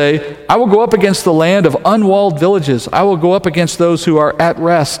you will say, I will go up against the land of unwalled villages. I will go up against those who are at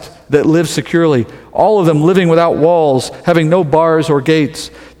rest, that live securely, all of them living without walls, having no bars or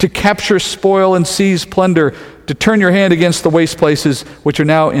gates, to capture spoil and seize plunder, to turn your hand against the waste places which are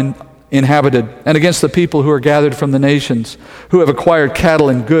now inhabited, and against the people who are gathered from the nations, who have acquired cattle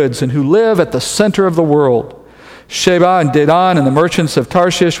and goods, and who live at the center of the world. Sheba and Dedan and the merchants of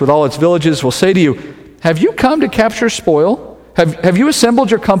Tarshish with all its villages will say to you, have you come to capture spoil? Have you assembled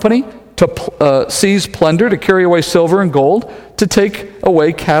your company to seize plunder, to carry away silver and gold, to take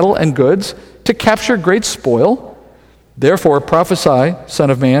away cattle and goods, to capture great spoil? Therefore prophesy, Son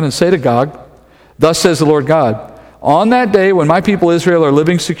of Man, and say to Gog, thus says the Lord God, on that day when my people Israel are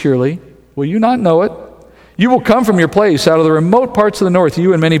living securely, will you not know it? You will come from your place out of the remote parts of the north,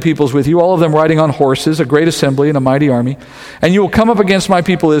 you and many peoples with you, all of them riding on horses, a great assembly and a mighty army. And you will come up against my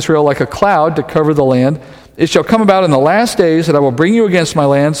people Israel like a cloud to cover the land. It shall come about in the last days that I will bring you against my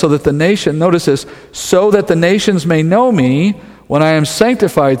land, so that the nation, notice this, so that the nations may know me when I am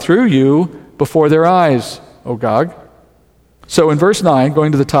sanctified through you before their eyes, O Gog. So in verse 9,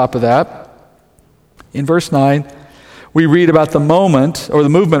 going to the top of that, in verse 9, we read about the movement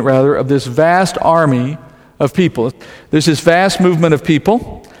of this vast army of people. There's this vast movement of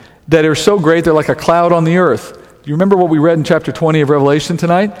people that are so great they're like a cloud on the earth. Do you remember what we read in chapter 20 of Revelation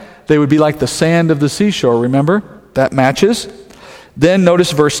tonight? They would be like the sand of the seashore, remember? That matches. Then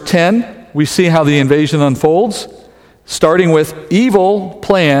notice verse 10. We see how the invasion unfolds, starting with evil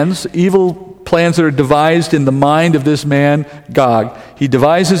plans that are devised in the mind of this man, Gog. He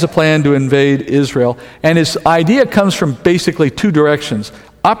devises a plan to invade Israel, and his idea comes from basically two directions,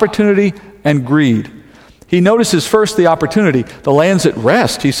 opportunity and greed. He notices first the opportunity. The land's at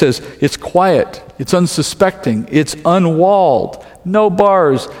rest. He says it's quiet, it's unsuspecting, it's unwalled, no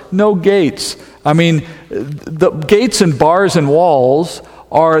bars, no gates. I mean, the gates and bars and walls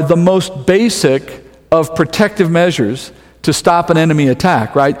are the most basic of protective measures to stop an enemy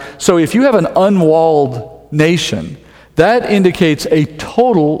attack, right? So if you have an unwalled nation, that indicates a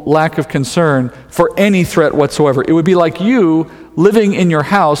total lack of concern for any threat whatsoever. It would be like you living in your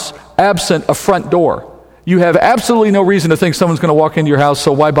house absent a front door. You have absolutely no reason to think someone's going to walk into your house,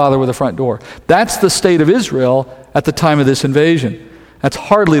 so why bother with a front door? That's the state of Israel at the time of this invasion. That's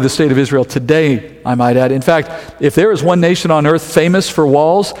hardly the state of Israel today, I might add. In fact, if there is one nation on earth famous for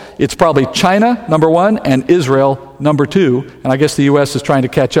walls, it's probably China, number one, and Israel, number two. And I guess the U.S. is trying to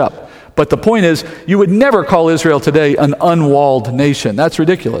catch up. But the point is, you would never call Israel today an unwalled nation. That's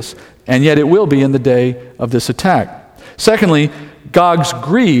ridiculous. And yet it will be in the day of this attack. Secondly, Gog's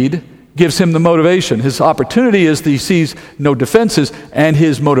greed gives him the motivation. His opportunity is that he sees no defenses, and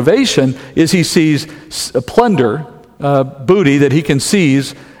his motivation is he sees plunder, booty that he can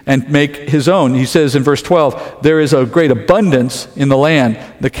seize and make his own. He says in verse 12, there is a great abundance in the land,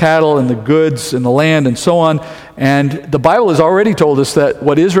 the cattle and the goods and the land and so on. And the Bible has already told us that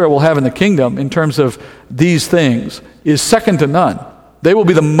what Israel will have in the kingdom in terms of these things is second to none. They will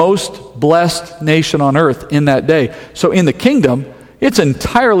be the most blessed nation on earth in that day. So in the kingdom, it's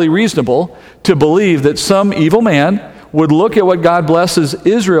entirely reasonable to believe that some evil man would look at what God blesses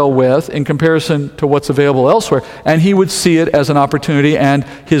Israel with in comparison to what's available elsewhere, and he would see it as an opportunity, and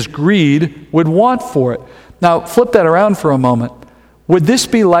his greed would want for it. Now, flip that around for a moment. Would this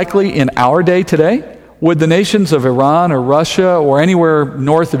be likely in our day today? Would the nations of Iran or Russia or anywhere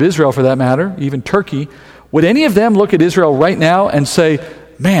north of Israel, for that matter, even Turkey, would any of them look at Israel right now and say,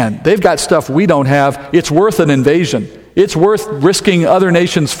 man, they've got stuff we don't have, it's worth an invasion? It's worth risking other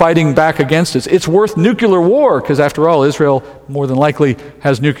nations fighting back against us. It's worth nuclear war, because after all, Israel more than likely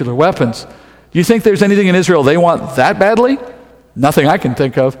has nuclear weapons. Do you think there's anything in Israel they want that badly? Nothing I can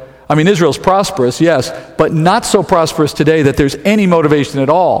think of. I mean, Israel's prosperous, yes, but not so prosperous today that there's any motivation at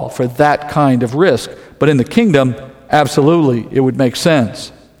all for that kind of risk. But in the kingdom, absolutely, it would make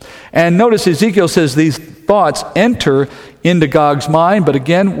sense. And notice Ezekiel says these thoughts enter into Gog's mind, but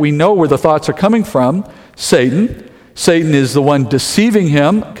again, we know where the thoughts are coming from. Satan. Satan is the one deceiving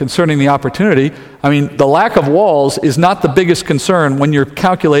him concerning the opportunity. I mean, the lack of walls is not the biggest concern when you're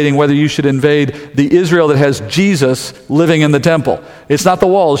calculating whether you should invade the Israel that has Jesus living in the temple. It's not the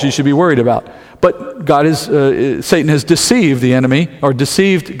walls you should be worried about. But Satan has deceived the enemy, or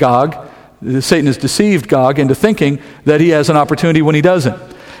deceived Gog. Satan has deceived Gog into thinking that he has an opportunity when he doesn't.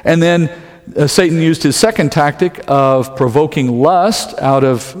 And then Satan used his second tactic of provoking lust out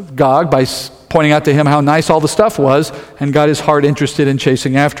of Gog by pointing out to him how nice all the stuff was, and got his heart interested in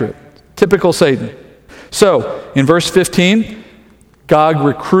chasing after it. Typical Satan. So, in verse 15, Gog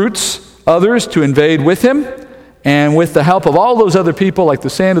recruits others to invade with him, and with the help of all those other people, like the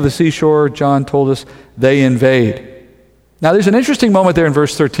sand of the seashore, John told us, they invade. Now, there's an interesting moment there in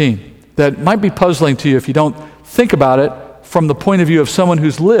verse 13 that might be puzzling to you if you don't think about it from the point of view of someone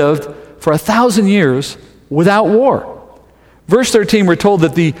who's lived for 1,000 years without war. Verse 13, we're told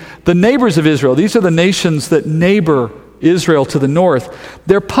that the neighbors of Israel, these are the nations that neighbor Israel to the north,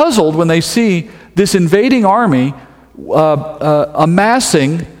 they're puzzled when they see this invading army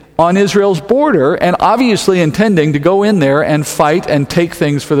amassing on Israel's border and obviously intending to go in there and fight and take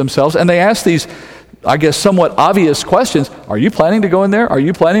things for themselves. And they ask these, I guess, somewhat obvious questions. Are you planning to go in there? Are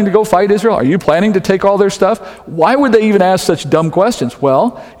you planning to go fight Israel? Are you planning to take all their stuff? Why would they even ask such dumb questions?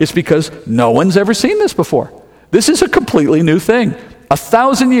 Well, it's because no one's ever seen this before. This is a completely new thing.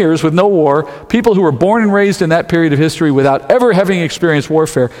 1,000 years with no war, people who were born and raised in that period of history without ever having experienced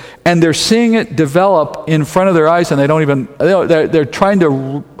warfare, and they're seeing it develop in front of their eyes, and they're trying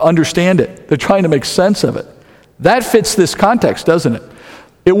to understand it. They're trying to make sense of it. That fits this context, doesn't it?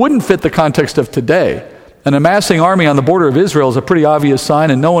 It wouldn't fit the context of today. An amassing army on the border of Israel is a pretty obvious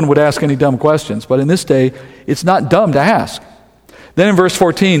sign, and no one would ask any dumb questions. But in this day, it's not dumb to ask. Then in verse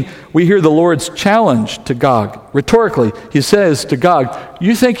 14, we hear the Lord's challenge to Gog. Rhetorically, he says to Gog,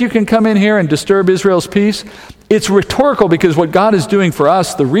 you think you can come in here and disturb Israel's peace? It's rhetorical because what God is doing for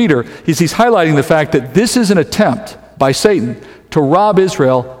us, the reader, is he's highlighting the fact that this is an attempt by Satan to rob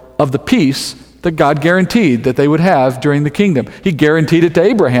Israel of the peace that God guaranteed that they would have during the kingdom. He guaranteed it to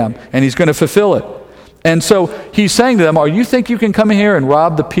Abraham, and he's going to fulfill it. And so he's saying to them, you think you can come in here and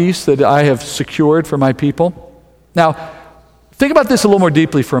rob the peace that I have secured for my people? Now, think about this a little more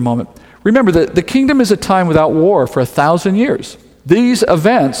deeply for a moment. Remember that the kingdom is a time without war for 1,000 years. These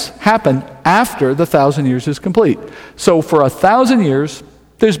events happen after the 1,000 years is complete. So for 1,000 years,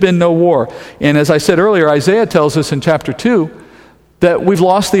 there's been no war. And as I said earlier, Isaiah tells us in chapter 2 that we've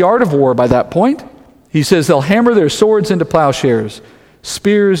lost the art of war by that point. He says they'll hammer their swords into plowshares,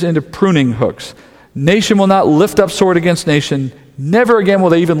 spears into pruning hooks. Nation will not lift up sword against nation. Never again will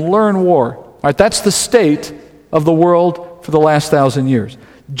they even learn war. All right, that's the state of the world for the last 1,000 years.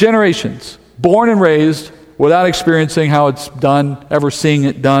 Generations, born and raised, without experiencing how it's done, ever seeing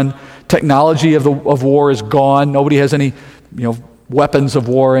it done. Technology of war is gone. Nobody has any weapons of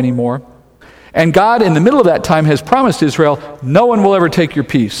war anymore. And God, in the middle of that time, has promised Israel, no one will ever take your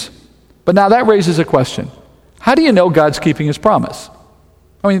peace. But now that raises a question. How do you know God's keeping his promise?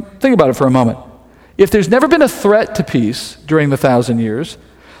 I mean, think about it for a moment. If there's never been a threat to peace during the 1,000 years,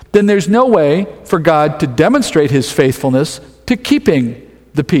 then there's no way for God to demonstrate his faithfulness to keeping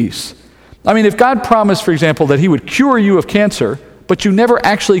the peace. I mean, if God promised, for example, that he would cure you of cancer, but you never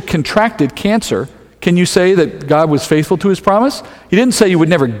actually contracted cancer, can you say that God was faithful to his promise? He didn't say you would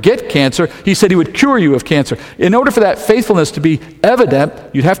never get cancer. He said he would cure you of cancer. In order for that faithfulness to be evident,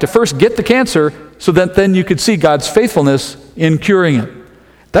 you'd have to first get the cancer so that then you could see God's faithfulness in curing it.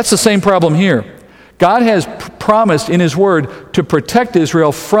 That's the same problem here. God has promised in his word to protect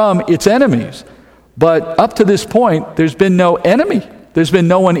Israel from its enemies. But up to this point, there's been no enemy. There's been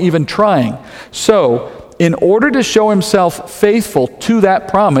no one even trying. So, in order to show himself faithful to that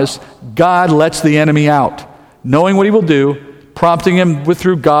promise, God lets the enemy out, knowing what he will do, prompting him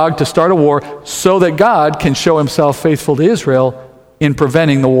through Gog to start a war so that God can show himself faithful to Israel in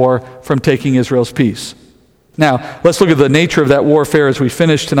preventing the war from taking Israel's peace. Now, let's look at the nature of that warfare as we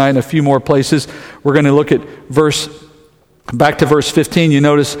finish tonight in a few more places. We're going to look at back to verse 15. You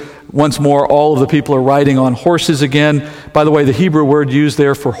notice once more all of the people are riding on horses again. By the way, the Hebrew word used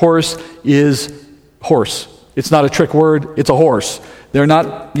there for horse is horse. It's not a trick word, it's a horse. They're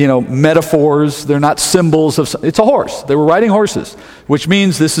not, metaphors, they're not symbols of, it's a horse. They were riding horses, which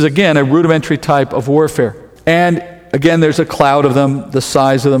means this is again a rudimentary type of warfare. And again, there's a cloud of them, the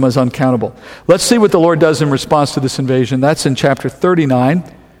size of them is uncountable. Let's see what the Lord does in response to this invasion. That's in chapter 39,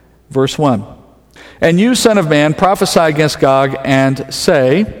 verse 1. And you, son of man, prophesy against Gog and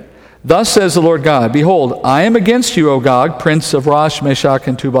say, thus says the Lord God, behold, I am against you, O Gog, prince of Rosh, Meshach,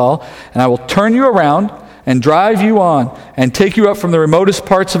 and Tubal, and I will turn you around and drive you on and take you up from the remotest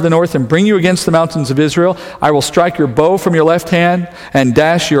parts of the north and bring you against the mountains of Israel. I will strike your bow from your left hand and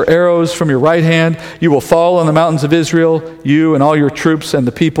dash your arrows from your right hand. You will fall on the mountains of Israel, you and all your troops and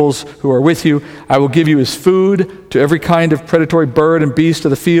the peoples who are with you. I will give you as food to every kind of predatory bird and beast of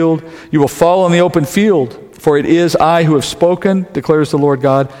the field. You will fall on the open field, for it is I who have spoken, declares the Lord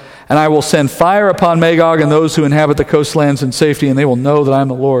God. And I will send fire upon Magog and those who inhabit the coastlands in safety, and they will know that I am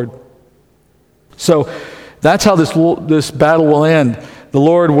the Lord. So that's how this battle will end. The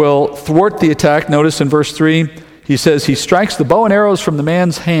Lord will thwart the attack. Notice in verse 3, he says, he strikes the bow and arrows from the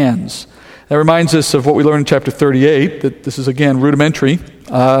man's hands. That reminds us of what we learned in chapter 38, that this is again rudimentary.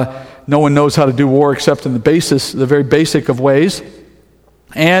 No one knows how to do war except in the very basic of ways.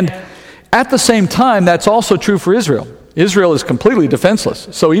 And at the same time, that's also true for Israel. Israel is completely defenseless.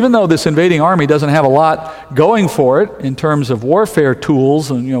 So even though this invading army doesn't have a lot going for it in terms of warfare tools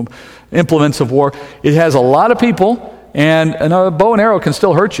and implements of war, it has a lot of people, and a bow and arrow can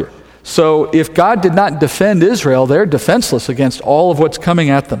still hurt you. So if God did not defend Israel, they're defenseless against all of what's coming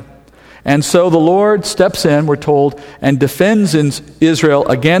at them. And so the Lord steps in, we're told, and defends Israel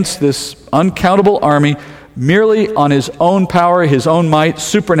against this uncountable army merely on his own power, his own might,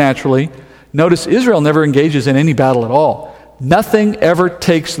 supernaturally. Notice Israel never engages in any battle at all. Nothing ever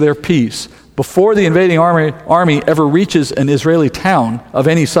takes their peace. Before the invading army ever reaches an Israeli town of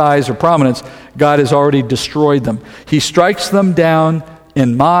any size or prominence, God has already destroyed them. He strikes them down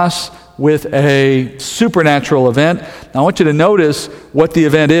en masse with a supernatural event. Now I want you to notice what the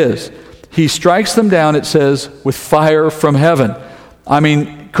event is. He strikes them down, it says, with fire from heaven. I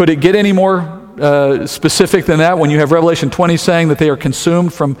mean, could it get any more specific than that when you have Revelation 20 saying that they are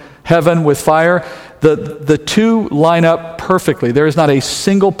consumed from heaven with fire? The two line up perfectly. There is not a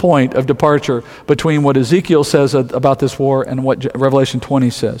single point of departure between what Ezekiel says about this war and what Revelation 20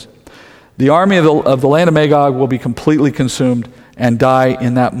 says. The army of the land of Magog will be completely consumed and die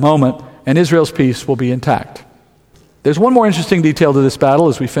in that moment, and Israel's peace will be intact. There's one more interesting detail to this battle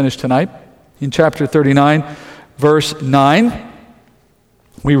as we finish tonight. In chapter 39, verse 9,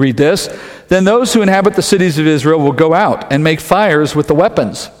 we read this, then those who inhabit the cities of Israel will go out and make fires with the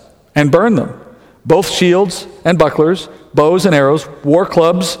weapons and burn them, both shields and bucklers, bows and arrows, war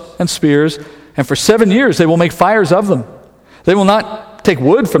clubs and spears, and for 7 years they will make fires of them. They will not take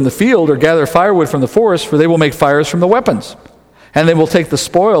wood from the field or gather firewood from the forest, for they will make fires from the weapons. And they will take the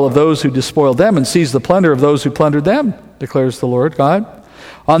spoil of those who despoiled them and seize the plunder of those who plundered them, declares the Lord God.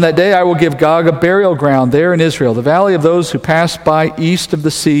 On that day I will give Gog a burial ground there in Israel, the valley of those who pass by east of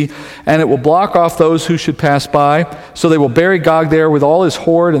the sea, and it will block off those who should pass by. So they will bury Gog there with all his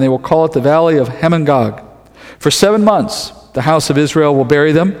horde, and they will call it the valley of Hamon-Gog. For 7 months the house of Israel will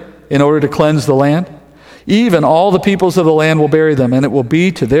bury them in order to cleanse the land. Even all the peoples of the land will bury them, and it will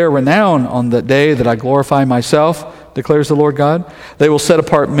be to their renown on that day that I glorify myself, declares the Lord God. They will set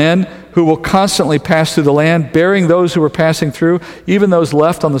apart men who will constantly pass through the land, burying those who are passing through, even those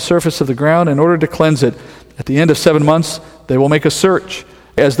left on the surface of the ground, in order to cleanse it. At the end of 7 months, they will make a search,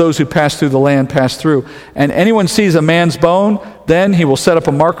 as those who pass through the land pass through. And anyone sees a man's bone, then he will set up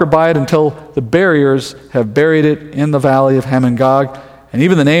a marker by it until the buriers have buried it in the valley of Hamon-Gog. And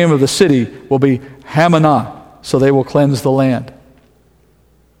even the name of the city will be Hamonah, so they will cleanse the land.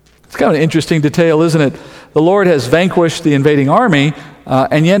 It's kind of an interesting detail, isn't it? The Lord has vanquished the invading army,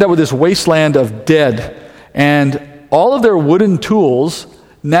 and you end up with this wasteland of dead. And all of their wooden tools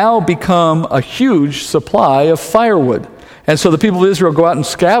now become a huge supply of firewood. And so the people of Israel go out and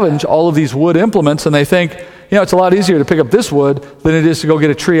scavenge all of these wood implements, and they think, it's a lot easier to pick up this wood than it is to go get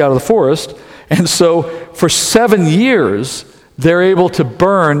a tree out of the forest. And so for 7 years, they're able to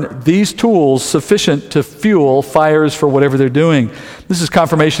burn these tools sufficient to fuel fires for whatever they're doing. This is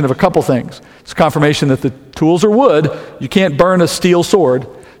confirmation of a couple things. It's confirmation that the tools are wood. You can't burn a steel sword.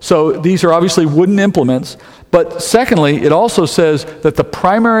 So these are obviously wooden implements. But secondly, it also says that the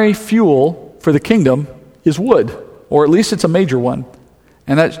primary fuel for the kingdom is wood, or at least it's a major one.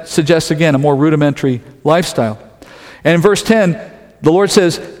 And that suggests, again, a more rudimentary lifestyle. And in verse 10, the Lord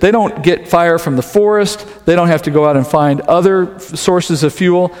says they don't get fire from the forest. They don't have to go out and find other sources of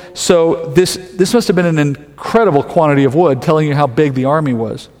fuel. So this must have been an incredible quantity of wood, telling you how big the army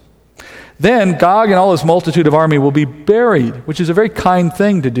was. Then Gog and all his multitude of army will be buried, which is a very kind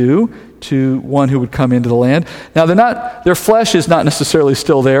thing to do to one who would come into the land. Now their flesh is not necessarily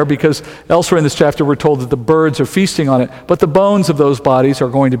still there, because elsewhere in this chapter we're told that the birds are feasting on it, but the bones of those bodies are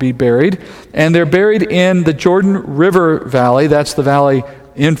going to be buried, and they're buried in the Jordan River Valley. That's the valley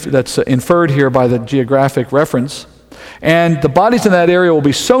that's inferred here by the geographic reference. And the bodies in that area will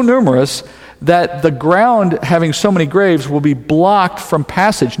be so numerous that the ground, having so many graves, will be blocked from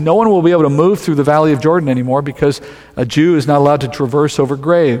passage. No one will be able to move through the Valley of Jordan anymore, because a Jew is not allowed to traverse over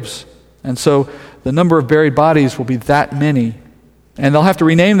graves. And so the number of buried bodies will be that many. And they'll have to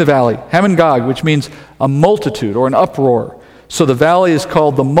rename the valley Hamon-Gog, which means a multitude or an uproar. So the valley is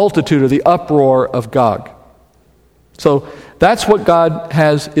called the multitude or the uproar of Gog. So that's what God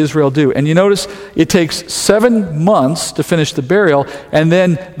has Israel do. And you notice it takes 7 months to finish the burial, and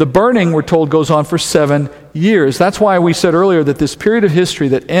then the burning, we're told, goes on for 7 years. That's why we said earlier that this period of history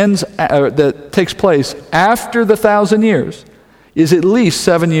that takes place after the 1,000 years is at least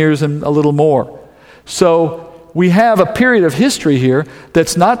 7 years and a little more. So we have a period of history here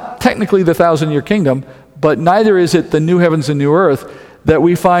that's not technically the 1,000-year kingdom, but neither is it the new heavens and new earth, that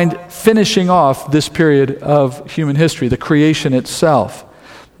we find finishing off this period of human history, the creation itself.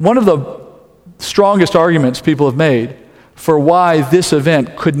 One of the strongest arguments people have made for why this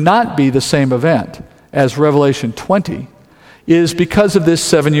event could not be the same event as Revelation 20 is because of this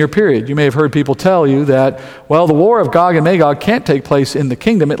 7-year period. You may have heard people tell you that, well, the war of Gog and Magog can't take place in the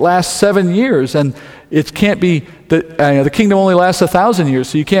kingdom. It lasts 7 years, and it can't be the kingdom only lasts 1,000 years,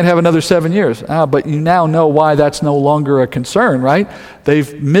 so you can't have another 7 years. But you now know why that's no longer a concern, right?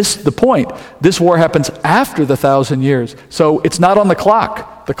 They've missed the point. This war happens after the 1,000 years, so it's not on the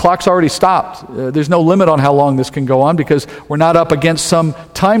clock. The clock's already stopped. There's no limit on how long this can go on, because we're not up against some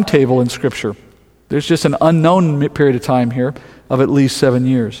timetable in Scripture. There's just an unknown period of time here of at least 7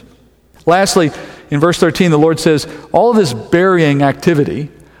 years. Lastly, in verse 13, the Lord says, all of this burying activity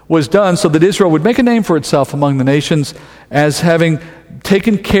was done so that Israel would make a name for itself among the nations as having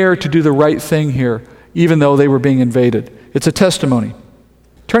taken care to do the right thing here, even though they were being invaded. It's a testimony.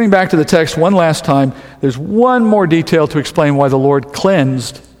 Turning back to the text one last time, there's one more detail to explain why the Lord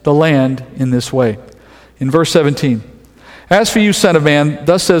cleansed the land in this way. In verse 17, as for you, son of man,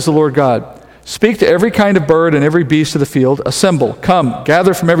 thus says the Lord God, speak to every kind of bird and every beast of the field. Assemble, come,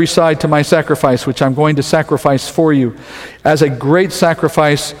 gather from every side to my sacrifice, which I'm going to sacrifice for you, as a great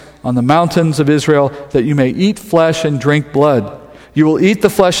sacrifice on the mountains of Israel, that you may eat flesh and drink blood. You will eat the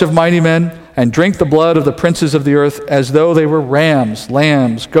flesh of mighty men and drink the blood of the princes of the earth, as though they were rams,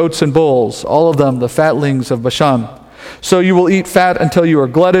 lambs, goats, and bulls, all of them the fatlings of Bashan. So you will eat fat until you are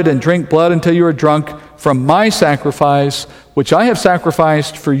glutted, and drink blood until you are drunk from my sacrifice, which I have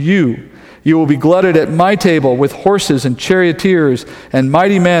sacrificed for you. You will be glutted at my table with horses and charioteers and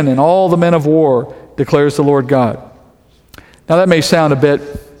mighty men and all the men of war, declares the Lord God. Now that may sound a bit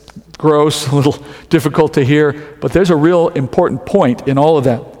gross, a little difficult to hear, but there's a real important point in all of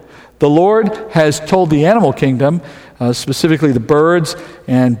that. The Lord has told the animal kingdom, specifically the birds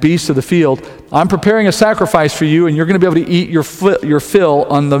and beasts of the field, I'm preparing a sacrifice for you, and you're going to be able to eat your fill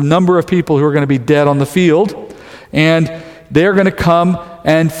on the number of people who are going to be dead on the field. And they're going to come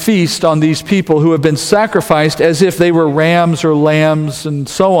and feast on these people who have been sacrificed as if they were rams or lambs and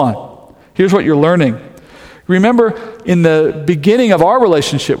so on. Here's what you're learning. Remember, in the beginning of our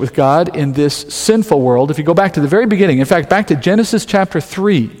relationship with God in this sinful world, if you go back to the very beginning, in fact, back to Genesis chapter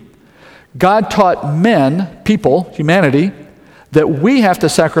 3, God taught men, people, humanity, that we have to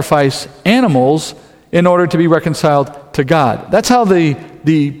sacrifice animals in order to be reconciled to God. That's how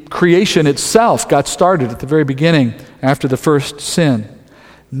the creation itself got started at the very beginning after the first sin.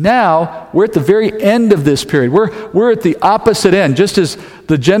 Now, we're at the very end of this period. We're at the opposite end, just as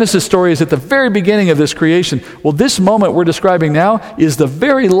the Genesis story is at the very beginning of this creation. Well, this moment we're describing now is the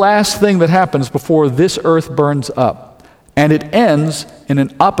very last thing that happens before this earth burns up. And it ends in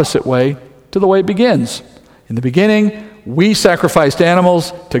an opposite way to the way it begins. In the beginning, we sacrificed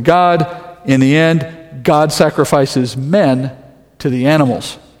animals to God. In the end, God sacrifices men to the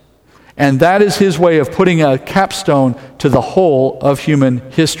animals. And that is his way of putting a capstone to the whole of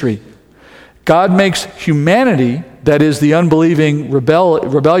human history. God makes humanity, that is the unbelieving,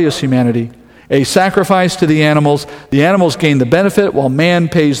 rebellious humanity, a sacrifice to the animals. The animals gain the benefit while man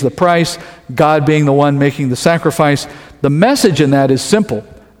pays the price, God being the one making the sacrifice. The message in that is simple.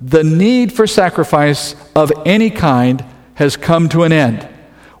 The need for sacrifice of any kind has come to an end.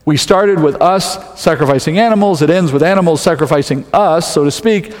 We started with us sacrificing animals. It ends with animals sacrificing us, so to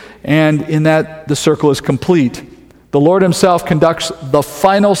speak, and in that the circle is complete. The Lord himself conducts the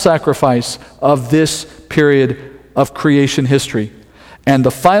final sacrifice of this period of creation history. And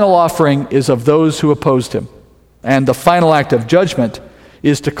the final offering is of those who opposed him. And the final act of judgment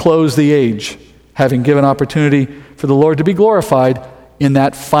is to close the age, having given opportunity for the Lord to be glorified in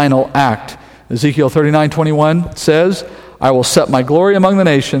that final act. Ezekiel 39:21 says, I will set my glory among the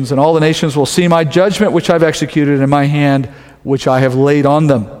nations, and all the nations will see my judgment which I've executed in my hand, which I have laid on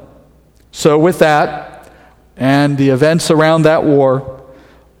them. So with that, and the events around that war,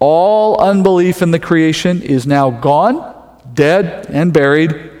 all unbelief in the creation is now gone, dead and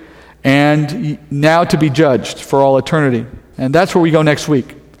buried, and now to be judged for all eternity. And that's where we go next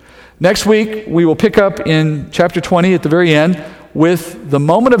week. Next week, we will pick up in chapter 20 at the very end with the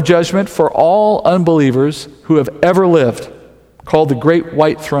moment of judgment for all unbelievers who have ever lived, called the Great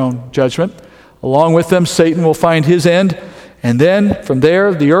White Throne Judgment. Along with them, Satan will find his end, and then from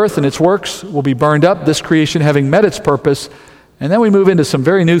there, the earth and its works will be burned up, this creation having met its purpose, and then we move into some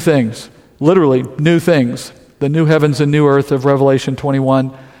very new things, literally new things, the new heavens and new earth of Revelation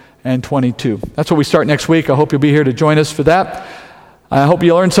 21 and 22. That's what we start next week. I hope you'll be here to join us for that. I hope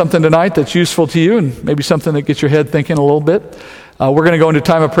you learned something tonight that's useful to you and maybe something that gets your head thinking a little bit. We're going to go into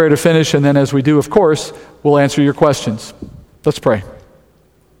time of prayer to finish, and then as we do, of course, we'll answer your questions. Let's pray.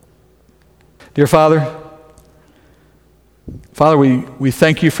 Dear Father, we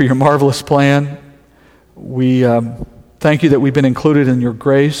thank you for your marvelous plan. We thank you that we've been included in your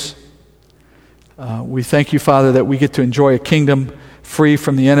grace. We thank you, Father, that we get to enjoy a kingdom free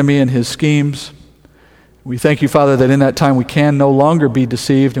from the enemy and his schemes. We thank you, Father, that in that time we can no longer be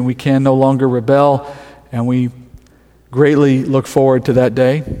deceived and we can no longer rebel, and we greatly look forward to that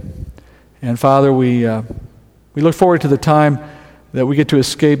day. And Father, we look forward to the time that we get to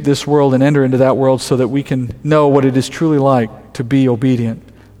escape this world and enter into that world so that we can know what it is truly like to be obedient.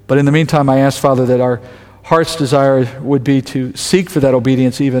 But in the meantime, I ask, Father, that our heart's desire would be to seek for that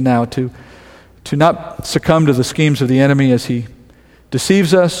obedience even now, to not succumb to the schemes of the enemy as he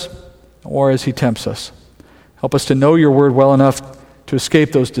deceives us or as he tempts us. Help us to know your word well enough to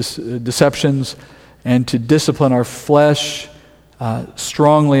escape those deceptions and to discipline our flesh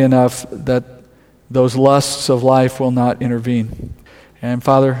strongly enough that those lusts of life will not intervene. And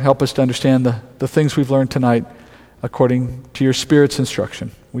Father, help us to understand the things we've learned tonight according to your Spirit's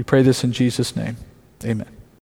instruction. We pray this in Jesus' name. Amen.